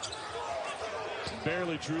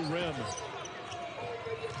 Barely drew rim.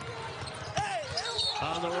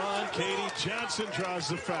 On the run, Katie Johnson draws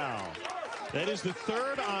the foul. That is the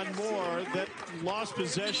third on Moore. That lost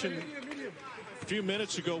possession a few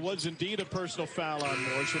minutes ago was indeed a personal foul on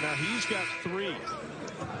Moore. So now he's got 3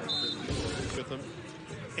 with him.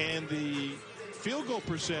 And the field goal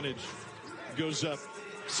percentage goes up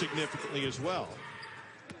significantly as well.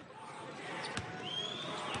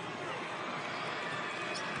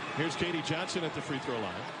 Here's Katie Johnson at the free throw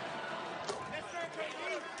line.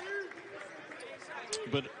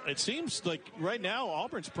 But it seems like right now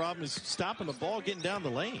Auburn's problem is stopping the ball, getting down the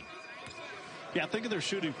lane. Yeah, think of their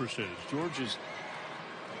shooting percentage. Georgia's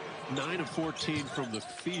 9 of 14 from the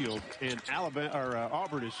field, and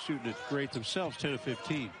Auburn is shooting it great themselves, 10 of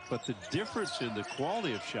 15. But the difference in the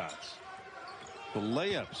quality of shots, the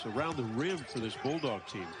layups around the rim for this Bulldog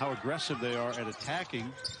team, how aggressive they are at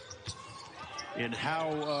attacking, and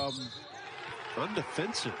how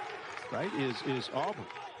undefensive, right, is Auburn.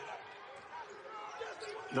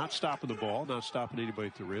 Not stopping the ball, not stopping anybody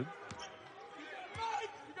at the rim.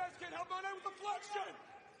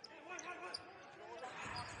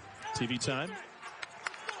 TV time.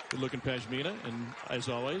 Good looking Pashmina, and as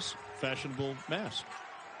always, fashionable mask.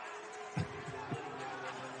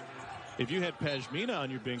 If you had Pashmina on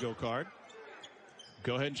your bingo card,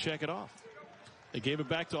 go ahead and check it off. They gave it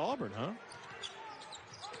back to Auburn, huh?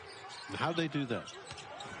 How'd they do that?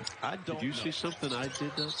 I don't know. Did you see something I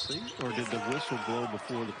did not see? Or did the whistle blow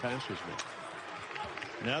before the pass was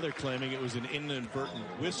made? Now they're claiming it was an inadvertent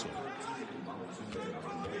whistle.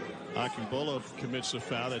 Akingbola commits a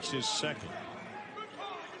foul. That's his second.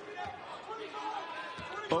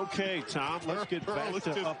 Okay, Tom, let's get back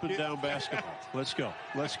to up and down basketball. Let's go.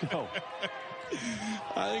 Let's go.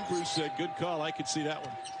 I think Bruce said good call. I could see that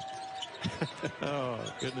one. Oh,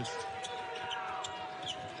 goodness.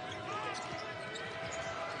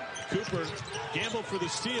 Cooper gambled for the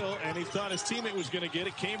steal, and he thought his teammate was going to get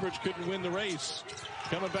it. Cambridge couldn't win the race.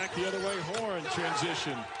 Coming back the other way, Horn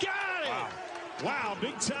transition. Got it! Wow,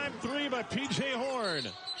 big-time 3 by P.J. Horn.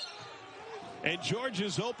 And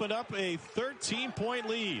Georgia's opened up a 13-point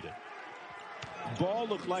lead. Ball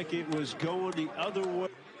looked like it was going the other way,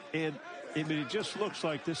 and I mean, it just looks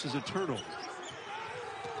like this is a turnover.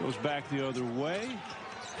 Goes back the other way.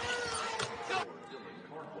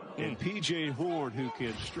 And P.J. Horn, who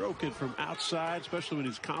can stroke it from outside, especially when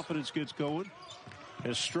his confidence gets going,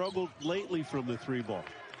 has struggled lately from the 3-ball.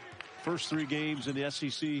 First 3 games in the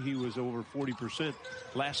SEC, he was over 40%.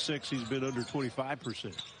 Last 6, he's been under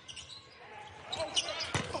 25%.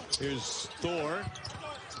 Here's Thor.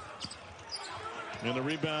 And the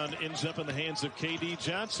rebound ends up in the hands of K.D.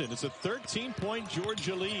 Johnson. It's a 13-point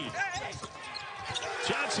Georgia lead.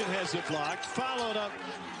 Johnson has it blocked, followed up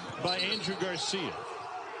by Andrew Garcia.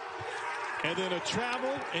 And then a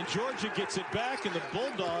travel, and Georgia gets it back, and the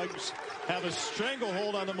Bulldogs have a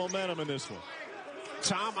stranglehold on the momentum in this one.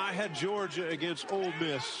 Tom, I had Georgia against Ole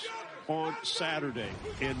Miss on Saturday,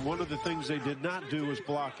 and one of the things they did not do was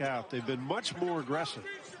block out. They've been much more aggressive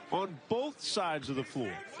on both sides of the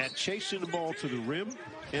floor at chasing the ball to the rim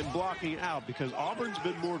and blocking out, because Auburn's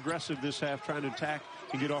been more aggressive this half, trying to attack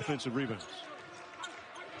and get offensive rebounds.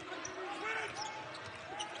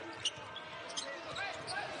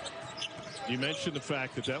 You mentioned the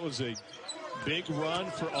fact that that was a big run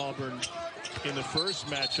for Auburn in the first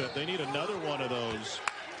matchup. They need another one of those.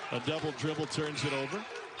 A double dribble turns it over.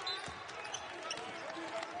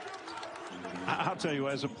 I'll tell you,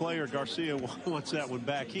 as a player, Garcia wants that one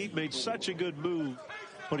back. He made such a good move,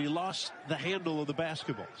 but he lost the handle of the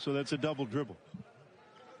basketball. So that's a double dribble.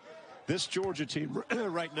 This Georgia team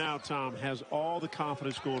right now, Tom, has all the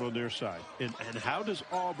confidence going on their side. And how does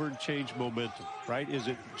Auburn change momentum, right? Is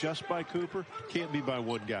it just by Cooper? Can't be by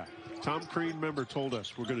one guy. Tom Crean, remember, told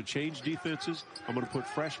us we're going to change defenses. I'm going to put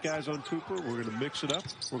fresh guys on Cooper. We're going to mix it up.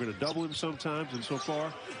 We're going to double him sometimes. And so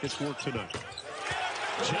far, it's worked tonight.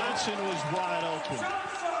 Johnson was wide open.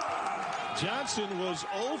 Johnson was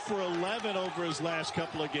 0 for 11 over his last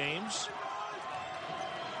couple of games.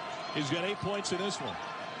 He's got 8 points in this one.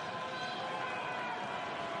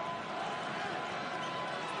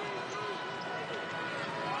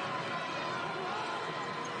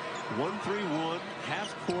 One-3-1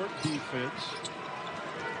 half-court defense.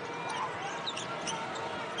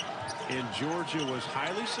 And Georgia was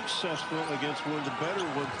highly successful against one of the better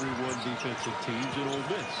 1-3-1 defensive teams in Ole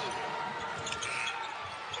Miss.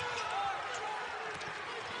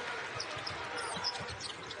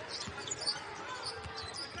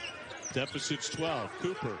 Deficit's 12.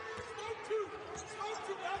 Cooper.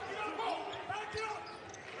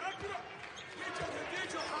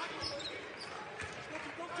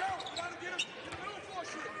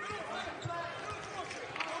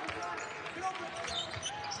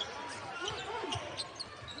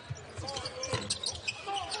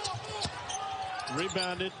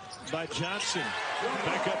 Rebounded by Johnson.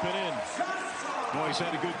 Back up and in. Boy, he's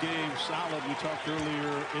had a good game. Solid. We talked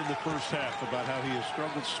earlier in the first half about how he has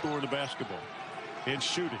struggled scoring the basketball and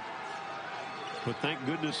shooting. But thank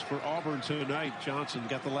goodness for Auburn tonight. Johnson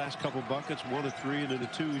got the last couple buckets, 1 of 3 and then a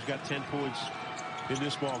 2. He's got 10 points in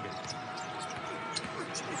this ballgame.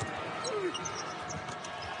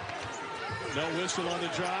 No whistle on the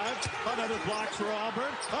drive. Another block for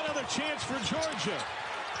Auburn. Another chance for Georgia.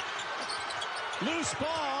 Loose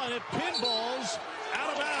ball, and it pinballs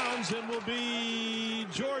out of bounds and will be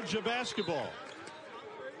Georgia basketball.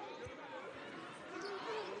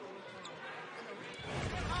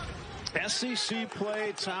 SEC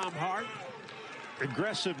play, Tom Hart.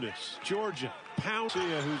 Aggressiveness. Georgia.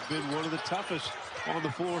 Pouncia, who's been one of the toughest on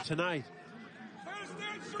the floor tonight.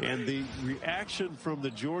 And the reaction from the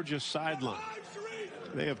Georgia sideline.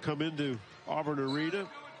 They have come into Auburn Arena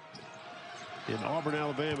in Auburn,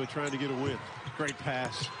 Alabama, trying to get a win. Great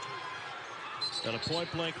pass. Got a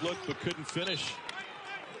point-blank look, but couldn't finish.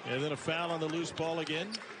 And then a foul on the loose ball again.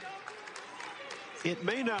 It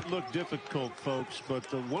may not look difficult, folks, but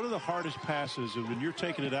one of the hardest passes, and when you're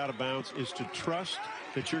taking it out of bounds, is to trust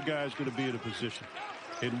that your guy's going to be in a position.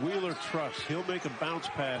 And Wheeler trusts. He'll make a bounce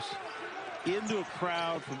pass into a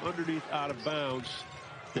crowd from underneath out of bounds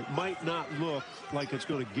that might not look like it's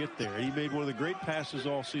going to get there. He made one of the great passes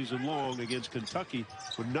all season long against Kentucky.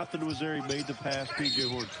 When nothing was there, he made the pass. P.J.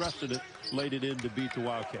 Horn trusted it, laid it in to beat the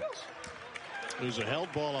Wildcats. There's a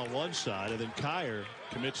held ball on one side, and then Kyer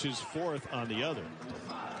commits his 4th on the other.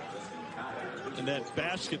 And that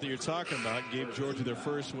basket that you're talking about gave Georgia their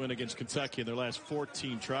first win against Kentucky in their last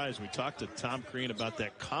 14 tries. We talked to Tom Crean about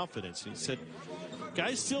that confidence. He said,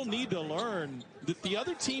 guys still need to learn that the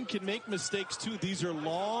other team can make mistakes too. These are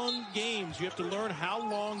long games. You have to learn how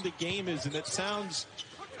long the game is, and it sounds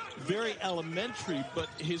very elementary, but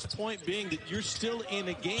his point being that you're still in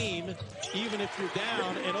a game even if you're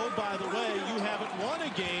down, and oh, by the way, you haven't won a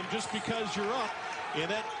game just because you're up. And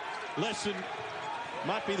that lesson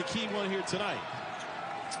might be the key one here tonight.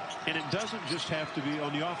 And it doesn't just have to be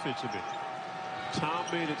on the offensive end. Tom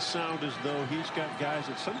made it sound as though he's got guys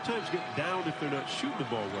that sometimes get down if they're not shooting the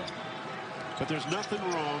ball well. But there's nothing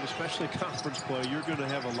wrong, especially conference play. You're going to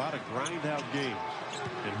have a lot of grind-out games.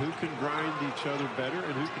 And who can grind each other better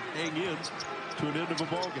and who can hang in to an end of a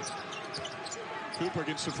ball game. Cooper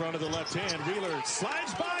gets in front of the left hand. Wheeler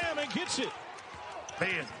slides by him and gets it.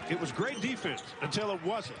 Man, it was great defense until it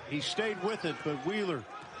wasn't. He stayed with it, but Wheeler,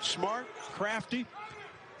 smart, crafty,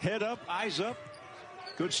 head up, eyes up,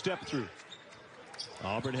 good step through.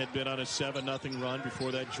 Auburn had been on a 7-0 run.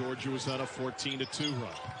 Before that, Georgia was on a 14-2 run.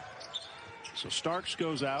 So Starks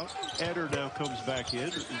goes out. Eder now comes back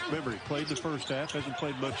in. Remember, he played the first half, hasn't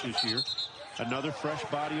played much this year. Another fresh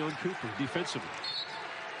body on Cooper defensively.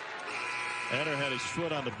 Eder had his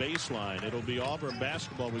foot on the baseline. It'll be Auburn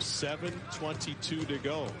basketball with 7:22 to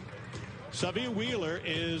go. Xavier Wheeler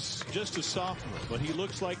is just a sophomore, but he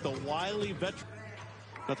looks like the wily veteran.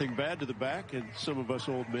 Nothing bad to the back, and some of us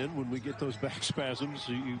old men, when we get those back spasms,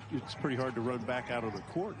 it's pretty hard to run back out on the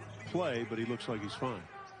court play, but he looks like he's fine.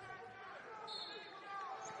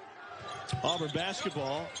 Auburn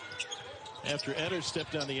basketball after Eder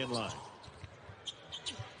stepped down the end line.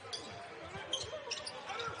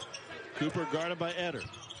 Cooper guarded by Eder.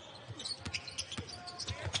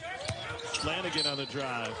 Flanagan on the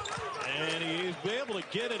drive. And he's able to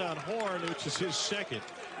get it on Horn, which is his second.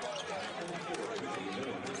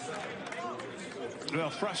 Well,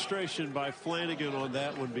 frustration by Flanagan on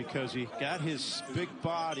that one because he got his big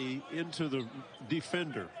body into the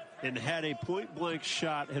defender and had a point-blank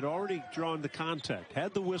shot, had already drawn the contact,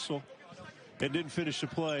 had the whistle, and didn't finish the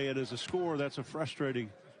play. And as a scorer, that's a frustrating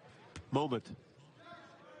moment.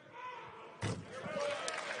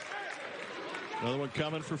 Another one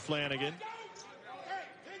coming for Flanagan.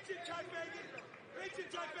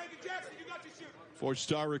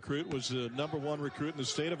 Four-star recruit, was the #1 recruit in the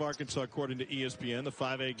state of Arkansas according to ESPN, the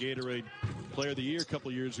 5A Gatorade Player of the Year a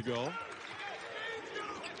couple years ago.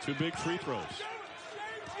 2 big free throws.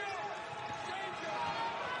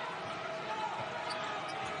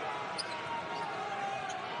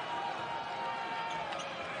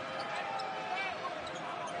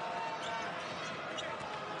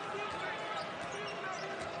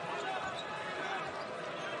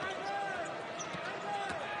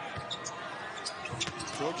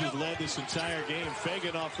 Georgia's led this entire game.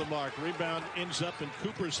 Fagan off the mark. Rebound ends up in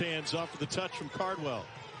Cooper's hands off of the touch from Cardwell.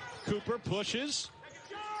 Cooper pushes.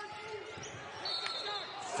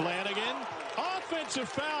 Flanagan. Offensive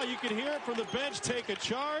foul. You can hear it from the bench. Take a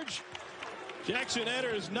charge. Jackson Eder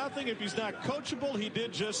is nothing. If he's not coachable, he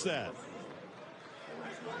did just that.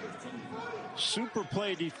 Super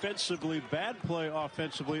play defensively, bad play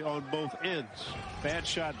offensively on both ends. Bad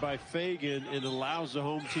shot by Fagan and allows the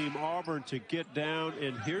home team Auburn to get down.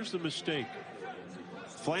 And here's the mistake.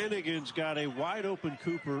 Flanagan's got a wide open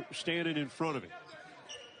Cooper standing in front of him.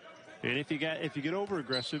 And if you get over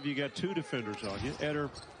aggressive, you got 2 defenders on you. Eder,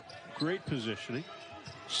 great positioning.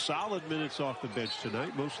 Solid minutes off the bench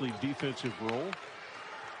tonight, mostly defensive role.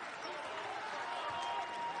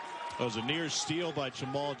 That was a near steal by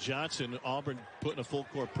Jamal Johnson. Auburn putting a full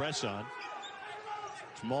court press on.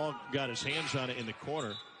 Jamal got his hands on it in the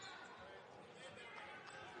corner.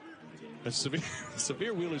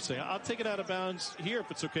 Severe Wheeler saying, I'll take it out of bounds here if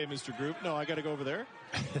it's okay, Mr. Group. No, I got to go over there.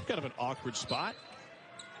 Kind of an awkward spot.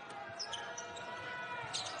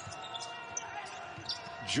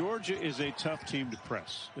 Georgia is a tough team to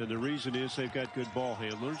press, and the reason is they've got good ball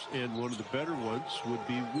handlers, and one of the better ones would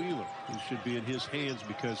be Wheeler, who should be in his hands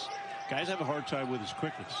because guys have a hard time with his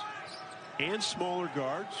quickness. And smaller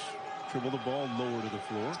guards dribble the ball lower to the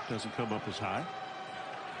floor, doesn't come up as high,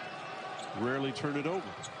 rarely turn it over.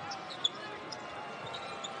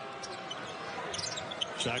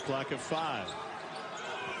 Shot clock at 5.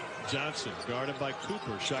 Johnson guarded by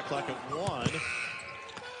Cooper. Shot clock at 1.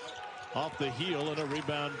 Off the heel and a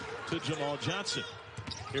rebound to Jamal Johnson.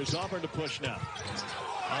 Here's Auburn to push now.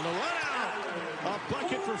 On the run out. A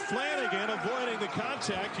bucket for Flanagan, avoiding the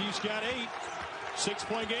contact. He's got 8.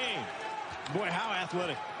 6-point game. Boy, how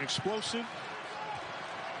athletic. Explosive.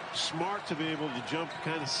 Smart to be able to jump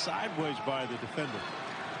kind of sideways by the defender.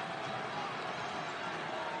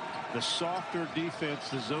 The softer defense,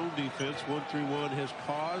 the zone defense, 1-3-1, has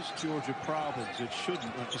caused Georgia problems. It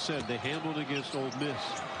shouldn't. Like I said, they handled against Ole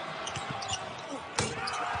Miss.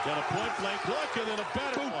 Got a point-blank look and then a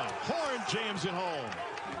better one. Horn jams it home.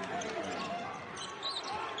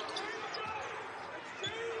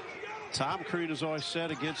 Tom Crean has always said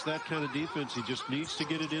against that kind of defense, he just needs to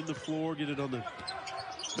get it in the floor, get it on the,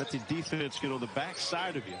 let the defense get on the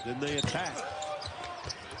backside of you. Then they attack.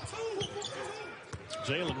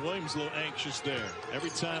 Jalen Williams a little anxious there. Every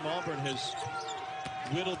time Auburn has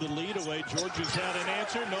whittled the lead away, Georgia's had an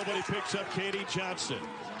answer. Nobody picks up Katie Johnson.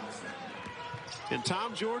 And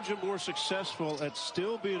Tom, Georgia more successful at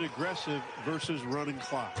still being aggressive versus running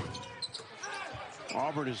clock.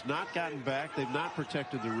 Auburn has not gotten back. They've not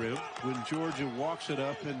protected the rim. When Georgia walks it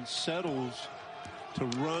up and settles to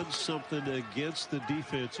run something against the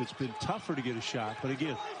defense, it's been tougher to get a shot. But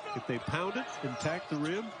again, if they pound it and attack the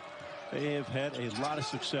rim, they have had a lot of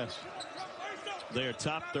success. They are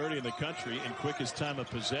top 30 in the country in quickest time of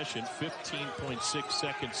possession, 15.6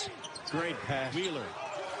 seconds. Great pass. Wheeler.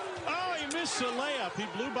 Oh, he missed the layup. He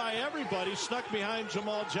blew by everybody, snuck behind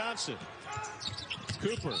Jamal Johnson.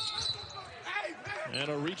 Cooper. And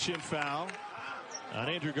a reach-in foul on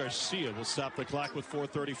Andrew Garcia will stop the clock with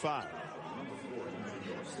 4:35.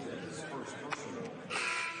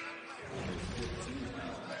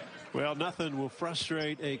 Well, nothing will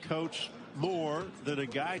frustrate a coach more than a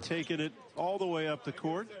guy taking it all the way up the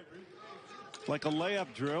court like a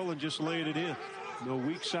layup drill and just laying it in. No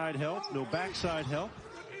weak side help, no backside help.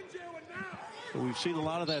 But we've seen a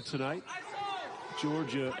lot of that tonight.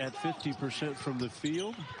 Georgia at 50% from the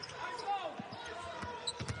field.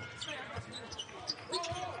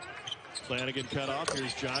 Flanagan cut off.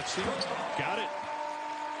 Here's Johnson. Got it.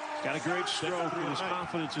 Got a great stroke and his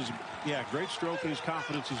confidence is, great stroke and his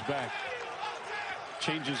confidence is back.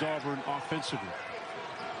 Changes Auburn offensively.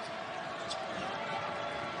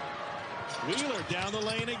 Wheeler down the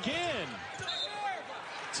lane again.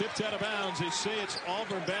 Tipped out of bounds. They say it's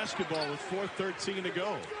Auburn basketball with 4:13 to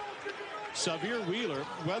go. Xavier Wheeler,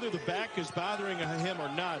 whether the back is bothering him or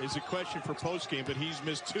not is a question for postgame, but he's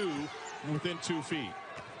missed 2 within 2 feet.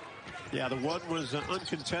 Yeah, the one was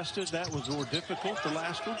uncontested. That was more difficult, the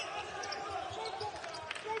last one.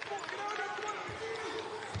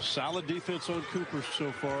 Solid defense on Cooper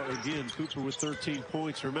so far. Again, Cooper with 13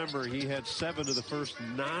 points. Remember, he had 7 of the first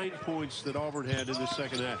 9 points that Auburn had in the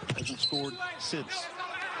second half. Hasn't scored since.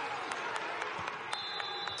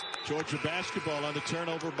 Georgia basketball on the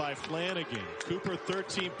turnover by Flanagan. Cooper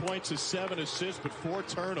 13 points, his 7 assists, but 4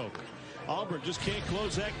 turnovers. Auburn just can't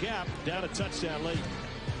close that gap. Down a touchdown late.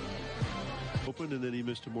 Open, and then he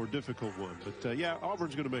missed a more difficult one. But, yeah,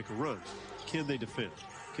 Auburn's going to make a run. Can they defend?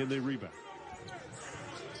 Can they rebound?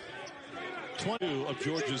 22 of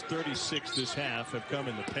Georgia's 36 this half have come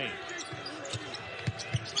in the paint.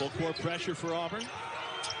 Full court pressure for Auburn.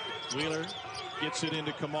 Wheeler gets it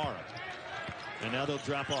into Kamara. And now they'll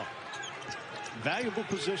drop off. Valuable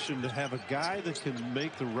position to have a guy that can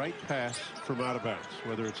make the right pass from out of bounds,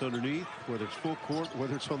 whether it's underneath, whether it's full court,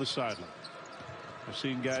 whether it's on the sideline. I've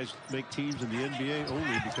seen guys make teams in the NBA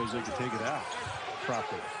only because they can take it out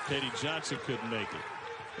properly. Katie Johnson couldn't make it.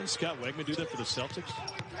 Didn't Scott Wegman do that for the Celtics?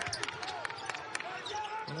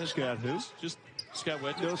 Scott who? Just Scott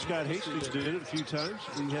Wegman. No, Scott Hastings did it a few times.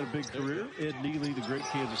 He had a big career. Ed Neely, the great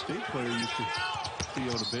Kansas State player, used to be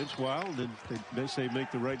on the bench a while, and then they say make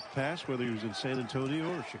the right pass, whether he was in San Antonio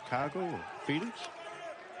or Chicago or Phoenix.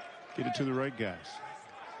 Get it to the right guys.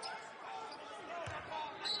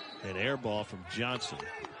 An air ball from Johnson.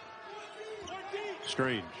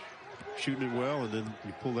 Strange. Shooting it well, and then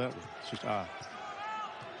you pull that one. It's just odd.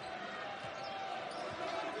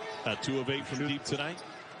 2 of 8 from deep tonight.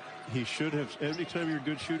 He should have. Every time you're a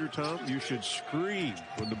good shooter, Tom, you should scream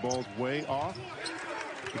when the ball's way off,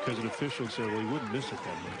 because an official said, well, he wouldn't miss it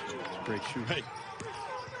that much. It's a great shoot. Right.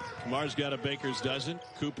 Kamar's got a baker's dozen.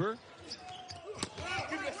 Cooper.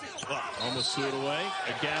 Almost threw it away.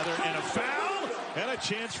 A gather and a foul. And a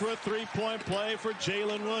chance for a 3-point play for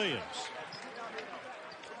Jalen Williams.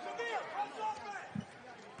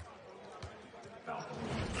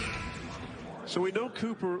 So we know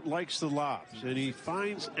Cooper likes the lobs, and he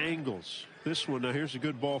finds angles. This one, now here's a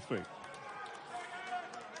good ball fake.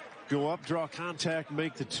 Go up, draw contact,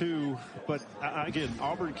 make the 2. But again,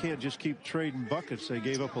 Auburn can't just keep trading buckets. They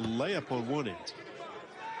gave up a layup on one end.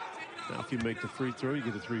 Now if you make the free throw, you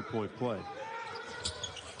get a 3-point play.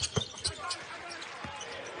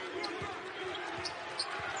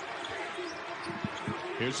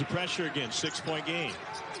 Here's the pressure again. 6-point game.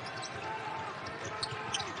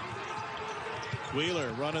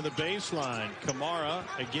 Wheeler running the baseline. Kamara,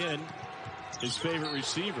 again, his favorite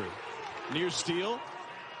receiver. Near steal.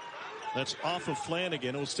 That's off of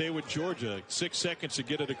Flanagan. It will stay with Georgia. 6 seconds to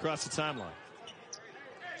get it across the timeline.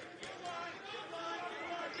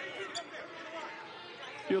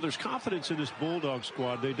 You know, there's confidence in this Bulldog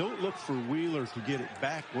squad. They don't look for Wheeler to get it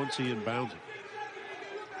back once he inbounds it.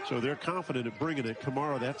 So they're confident at bringing it.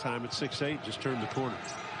 Kamara that time at 6'8" just turned the corner.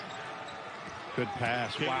 Good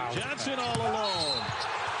pass. Wow. Johnson all alone.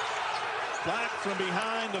 Black from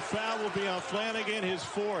behind. The foul will be on Flanagan, his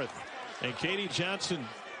 4th. And Katie Johnson,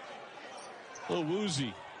 a little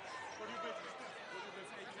woozy.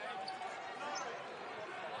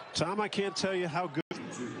 Tom, I can't tell you how good.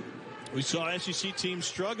 We saw SEC teams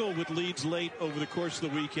struggle with leads late over the course of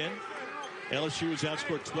the weekend. LSU was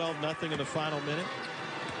outscored 12-0 in the final minute.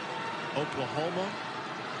 Oklahoma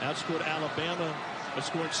outscored Alabama. Has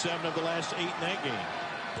scored 7 of the last 8 in that game.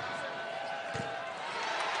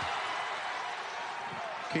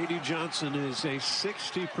 Katie Johnson is a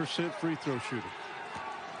 60% free throw shooter.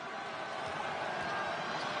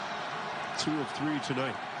 2 of 3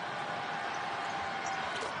 tonight.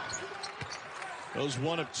 Those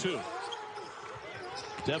 1 of 2.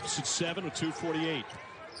 Deficit 7 with 2:48.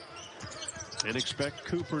 And expect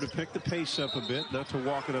Cooper to pick the pace up a bit, not to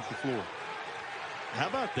walk it up the floor. How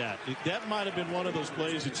about that? That might have been one of those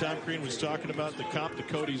plays that Tom Crean was talking about, the comp to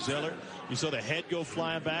Cody Zeller. You saw the head go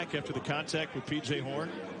flying back after the contact with P.J. Horn.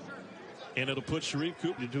 And it'll put Sharif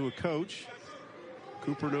Cooper to a coach.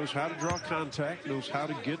 Cooper knows how to draw contact, knows how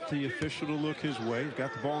to get the official to look his way. He's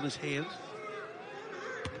got the ball in his hands.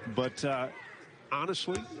 But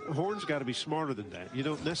honestly, Horn's got to be smarter than that. You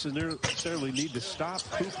don't necessarily need to stop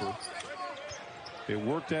Cooper. They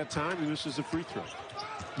work that time, he misses a free throw.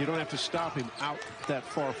 You don't have to stop him out that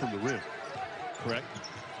far from the rim. Correct.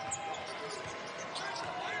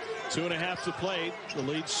 2.5 to play. The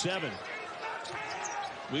lead 7.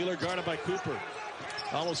 Wheeler guarded by Cooper.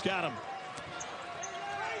 Almost got him.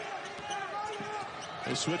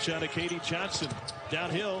 They switch out to KD Johnson.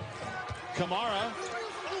 Downhill. Kamara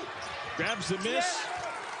grabs the miss.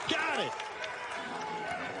 Got it.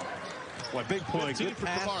 What big play. Good for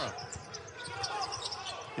pass. Kamara.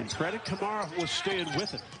 And credit Kamara was staying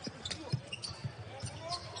with it.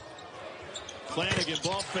 Flanagan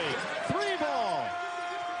ball fake. 3 ball.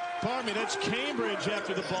 Pardon me, that's Cambridge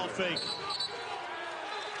after the ball fake.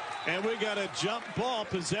 And we got a jump ball.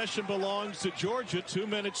 Possession belongs to Georgia. 2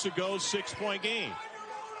 minutes to go. 6-point game.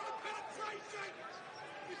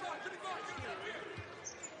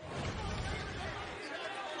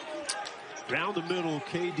 Down the middle,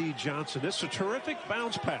 KD Johnson. This is a terrific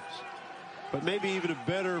bounce pass. But maybe even a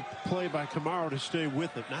better play by Kamara to stay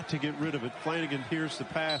with it, not to get rid of it. Flanagan hears the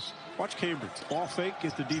pass. Watch Cambridge. Ball fake,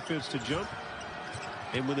 get the defense to jump.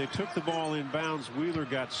 And when they took the ball in bounds, Wheeler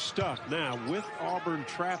got stuck. Now, with Auburn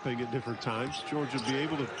trapping at different times, Georgia will be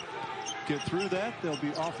able to get through that. There'll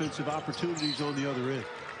be offensive opportunities on the other end.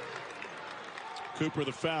 Cooper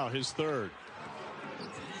the foul, his 3rd.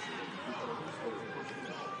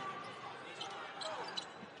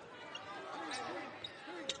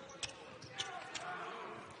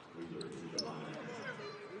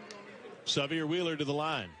 Xavier Wheeler to the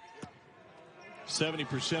line.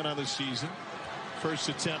 70% on the season. First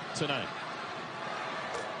attempt tonight.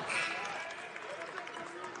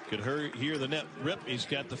 Could hear the net rip. He's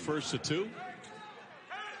got the first of 2.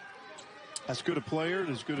 As good a player and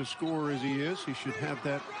as good a scorer as he is, he should have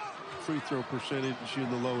that free throw percentage in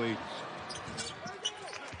the low 80s.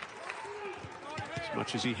 As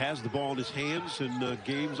much as he has the ball in his hands and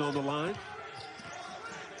games on the line.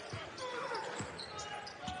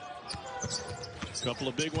 Couple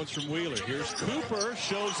of big ones from Wheeler. Here's Cooper,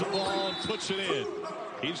 shows the ball and puts it in.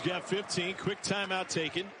 He's got 15. Quick timeout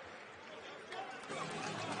taken.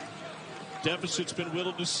 Deficit's been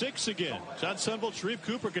whittled to 6 again. John Sunvolt, Sharif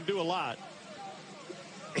Cooper can do a lot.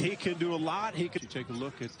 He can do a lot. He can take a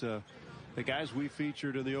look at the guys we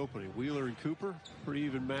featured in the opening. Wheeler and Cooper, pretty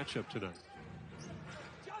even matchup tonight.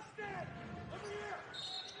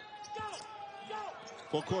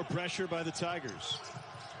 Full court pressure by the Tigers.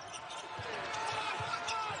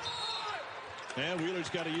 And Wheeler's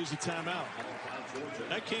got to use the timeout.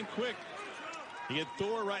 That came quick. He had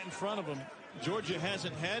Thor right in front of him. Georgia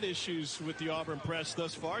hasn't had issues with the Auburn press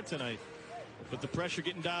thus far tonight. But the pressure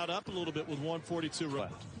getting dialed up a little bit with 1:42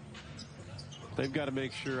 left. They've got to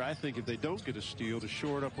make sure, I think, if they don't get a steal, to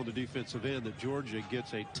shore it up on the defensive end, that Georgia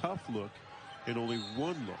gets a tough look and only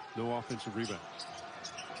 1 look. No offensive rebounds.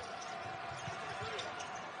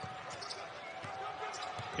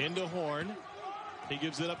 Into Horn. He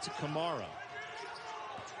gives it up to Kamara.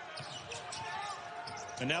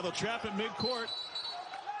 And now they'll trap at midcourt.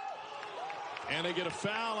 And they get a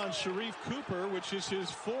foul on Sharif Cooper, which is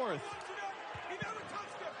his 4th.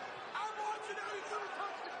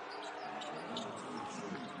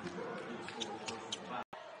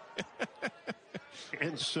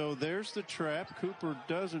 And so there's the trap. Cooper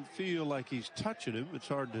doesn't feel like he's touching him. It's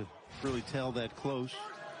hard to really tell that close.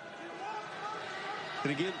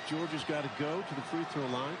 And again, Georgia's got to go to the free throw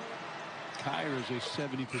line. Kyer is a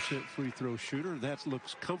 70% free throw shooter. That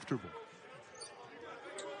looks comfortable.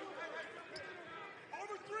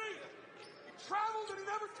 Over 3. He traveled and he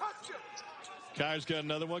never touched it. Kyer's got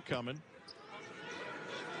another one coming.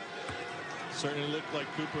 Certainly looked like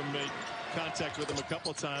Cooper made contact with him a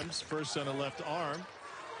couple times. First on the left arm.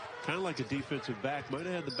 Kind of like a defensive back. Might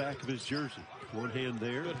have had the back of his jersey. One hand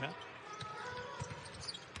there. Good hat.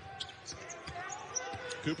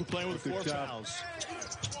 Cooper playing with 4 fouls.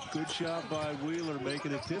 Good job by Wheeler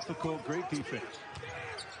making it difficult. Great defense.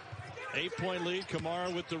 8-point lead.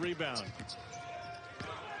 Kamara with the rebound.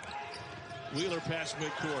 Wheeler past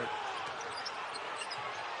midcourt.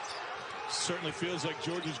 Certainly feels like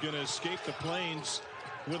Georgia's going to escape the Plains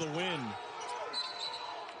with a win.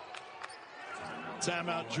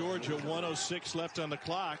 Timeout Georgia. 1:06 left on the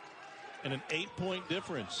clock and an 8-point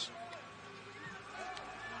difference.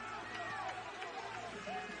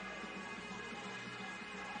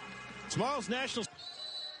 Tomorrow's national.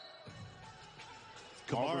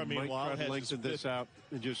 Kamara, meanwhile, might try to has lengthen this out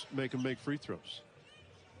and just make him make free throws.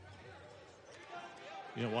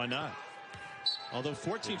 Yeah, why not? Although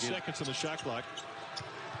 14 seconds on the shot clock.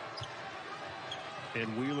 And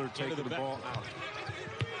Wheeler taking the ball out.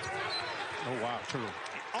 Oh, wow. Turnover.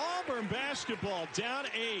 Auburn basketball down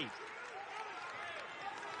 8.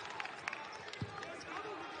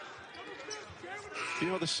 You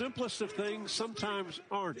know, the simplest of things sometimes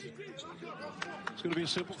aren't. It's going to be a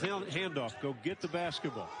simple handoff. Go get the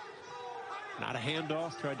basketball. Not a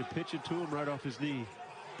handoff. Tried to pitch it to him right off his knee.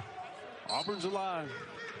 Auburn's alive.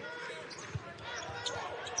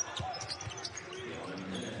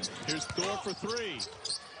 Here's Thor for three.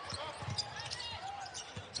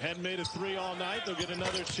 Hadn't made a three all night. They'll get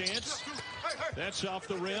another chance. That's off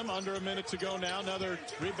the rim. Under a minute to go now. Another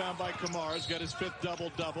rebound by Kamara. He's got his 5th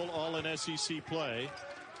double-double, all in SEC play.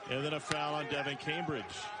 And then a foul on Devin Cambridge.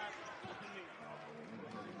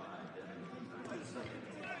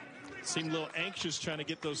 Seemed a little anxious trying to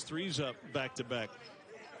get those threes up back-to-back.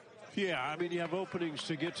 Yeah, I mean, you have openings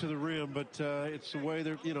to get to the rim, but it's the way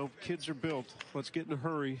they're, kids are built. Let's get in a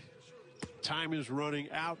hurry. Time is running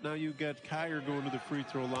out. Now you got Kyer going to the free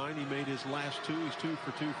throw line. He made his last 2. He's 2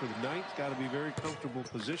 for 2 for the night. He's got to be very comfortable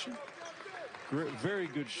position. Very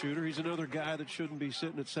good shooter. He's another guy that shouldn't be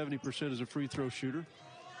sitting at 70% as a free throw shooter.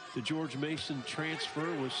 The George Mason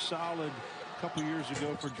transfer was solid a couple years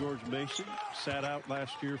ago for George Mason. Sat out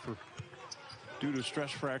last year due to a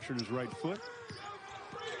stress fracture in his right foot.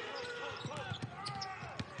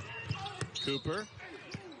 Cooper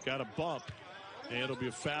got a bump, and it'll be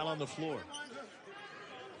a foul on the floor.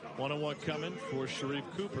 1-on-1 coming for Sharif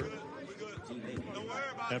Cooper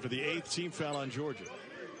after the 8th team foul on Georgia.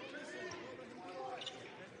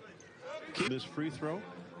 This free throw.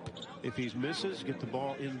 If he misses, get the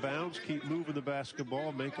ball inbounds, keep moving the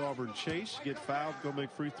basketball, make Auburn chase, get fouled, go make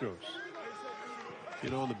free throws.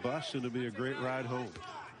 Get on the bus, and it'll be a great ride home.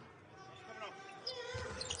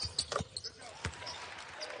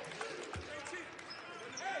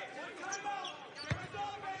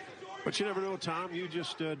 But you never know, Tom. You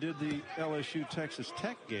just did the LSU-Texas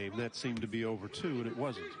Tech game. That seemed to be over, too, and it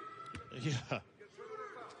wasn't. Yeah.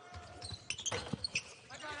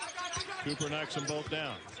 Cooper knocks them both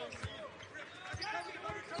down.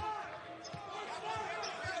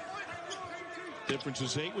 Difference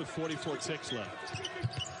is 8 with 44 ticks left.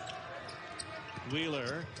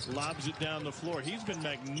 Wheeler lobs it down the floor. He's been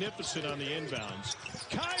magnificent on the inbounds.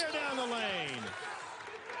 Kyer down the lane.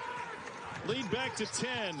 Lead back to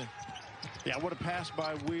 10. Yeah, what a pass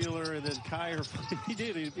by Wheeler, and then Kyer. He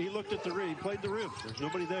did. He looked at the rim. He played the rim. There's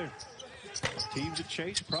nobody there. Teams that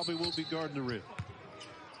chase probably will be guarding the rim.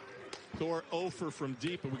 Thor 0 from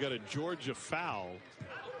deep, and we got a Georgia foul.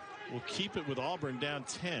 We'll keep it with Auburn down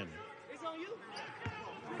 10.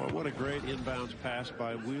 Well, what a great inbounds pass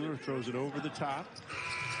by Wheeler. Throws it over the top.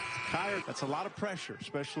 Kyer, that's a lot of pressure,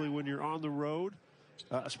 especially when you're on the road,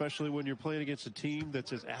 especially when you're playing against a team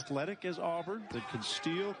that's as athletic as Auburn, that can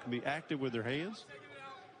steal, can be active with their hands.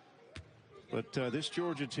 But this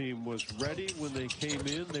Georgia team was ready when they came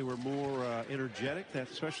in. They were more energetic,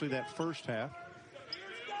 especially that first half.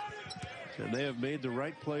 And they have made the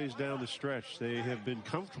right plays down the stretch. They have been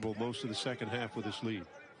comfortable most of the second half with this lead.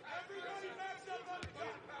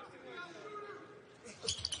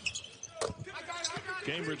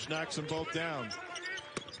 Cambridge knocks them both down.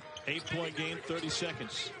 8-point game, 30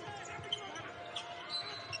 seconds.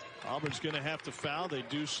 Auburn's going to have to foul. They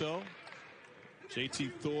do so.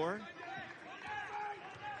 JT Thor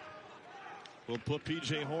will put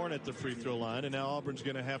P.J. Horn at the free throw line, and now Auburn's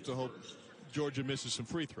going to have to hope Georgia misses some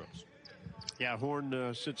free throws. Yeah,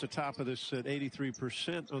 Horn sits atop of this at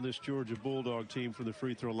 83% on this Georgia Bulldog team from the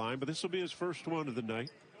free throw line, but this will be his first one of the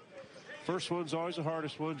night. First one's always the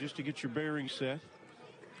hardest one, just to get your bearings set.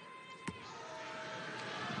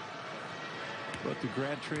 But the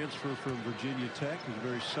grad transfer from Virginia Tech is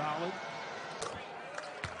very solid,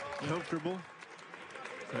 comfortable.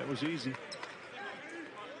 That was easy.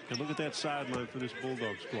 And look at that sideline for this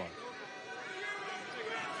Bulldog squad.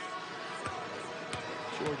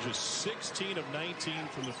 Georgia 16 of 19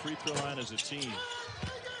 from the free throw line as a team.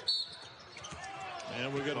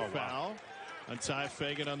 And we're going to foul on Ty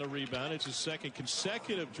Fagan on the rebound. It's his second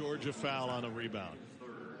consecutive Georgia foul on a rebound.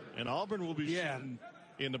 And Auburn will be shooting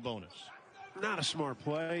in the bonus. Not a smart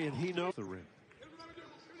play, and he knows the rim.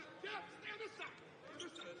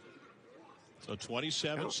 So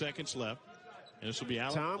 27 seconds left. And this will be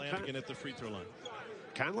Allen Flanagan at the free throw line.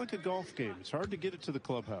 Kind of like a golf game. It's hard to get it to the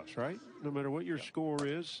clubhouse, right? No matter what your score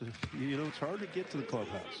is, it's hard to get to the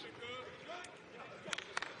clubhouse.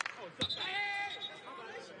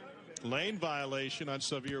 Lane violation on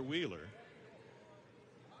Xavier Wheeler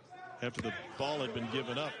after the ball had been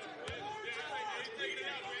given up.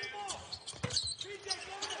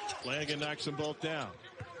 Flanagan knocks them both down.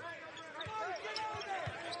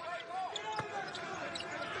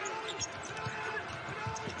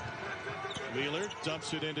 Wheeler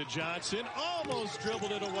dumps it into Johnson. Almost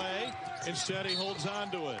dribbled it away. Instead, he holds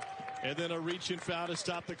on to it. And then a reach-in foul to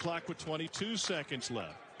stop the clock with 22 seconds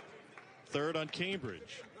left. Third on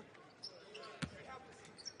Cambridge.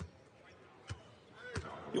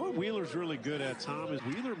 You know what Wheeler's really good at, Tom, is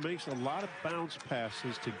Wheeler makes a lot of bounce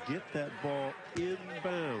passes to get that ball in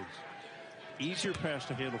bounds. Easier pass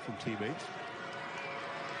to handle from teammates.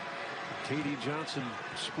 K.D. Johnson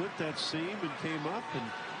split that seam and came up and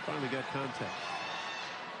finally got contact.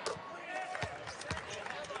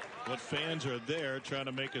 But fans are there trying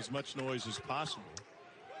to make as much noise as possible.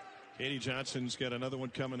 K.D. Johnson's got another one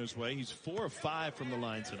coming his way. He's 4 of 5 from the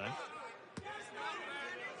line tonight.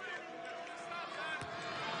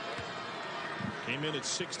 Came in at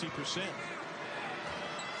 60%.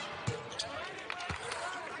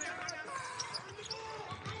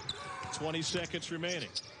 "20 seconds remaining."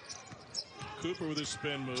 Cooper with his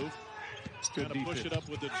spin move. Trying to push it up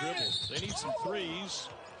with the dribble. They need some threes.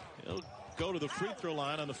 He'll go to the free throw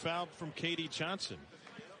line on the foul from K.D. Johnson.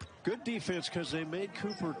 Good defense because they made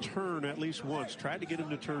Cooper turn at least once. Tried to get him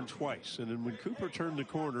to turn twice. And then when Cooper turned the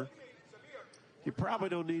corner, you probably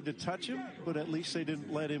don't need to touch him, but at least they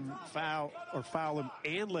didn't let him foul him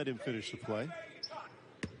and let him finish the play.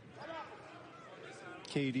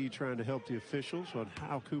 KD trying to help the officials on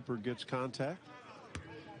how Cooper gets contact.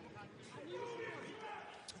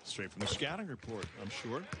 Straight from the scouting report, I'm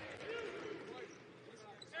sure.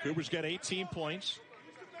 Cooper's got 18 points.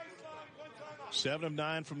 7 of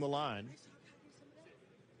 9 from the line.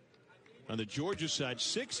 On the Georgia side,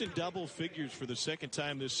 6 in double figures for the second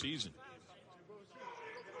time this season.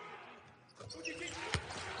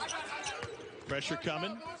 Pressure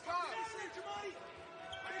coming.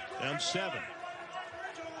 Down 7.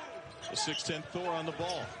 A 6'10" Thor on the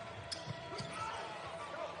ball.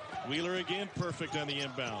 Wheeler again, perfect on the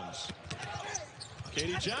inbounds.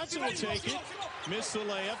 K.D. Johnson will take it. Missed the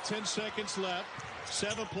layup. 10 seconds left.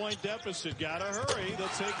 7-point deficit. Gotta hurry. They'll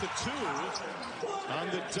take the 2 on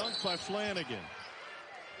the dunk by Flanagan.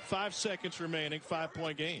 5 seconds remaining.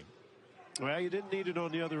 5-point game. Well, you didn't need it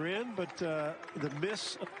on the other end, but the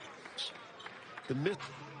miss.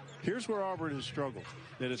 Here's where Auburn has struggled.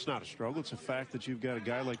 And it's not a struggle. It's a fact that you've got a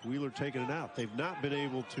guy like Wheeler taking it out. They've not been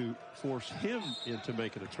able to force him into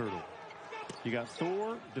making a turnover. You got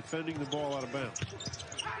Thor defending the ball out of bounds.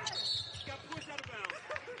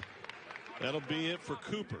 That'll be it for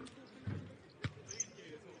Cooper.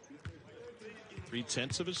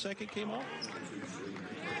 3/10 of a second came off.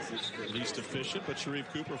 Least efficient, but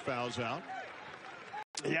Sharif Cooper fouls out.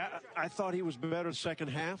 Yeah, I thought he was better second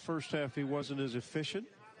half. First half, he wasn't as efficient.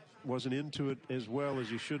 Wasn't into it as well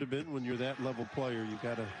as you should have been. When you're that level player, you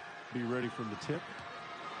got to be ready from the tip.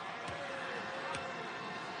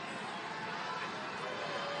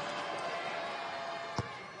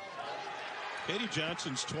 K.D.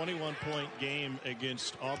 Johnson's 21-point game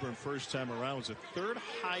against Auburn first time around was the 3rd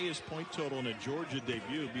highest point total in a Georgia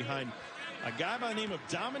debut, behind a guy by the name of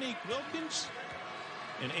Dominique Wilkins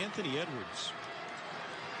and Anthony Edwards.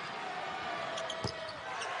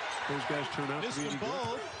 Those guys turn out to be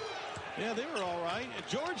good. Yeah, they were all right.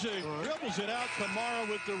 Georgia dribbles it out. Kamara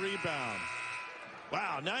with the rebound.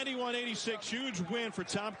 Wow, 91-86, huge win for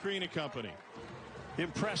Tom Crean and company.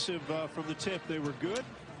 Impressive from the tip. They were good.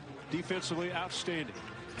 Defensively outstanding.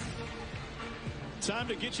 Time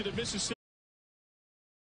to get you to Mississippi.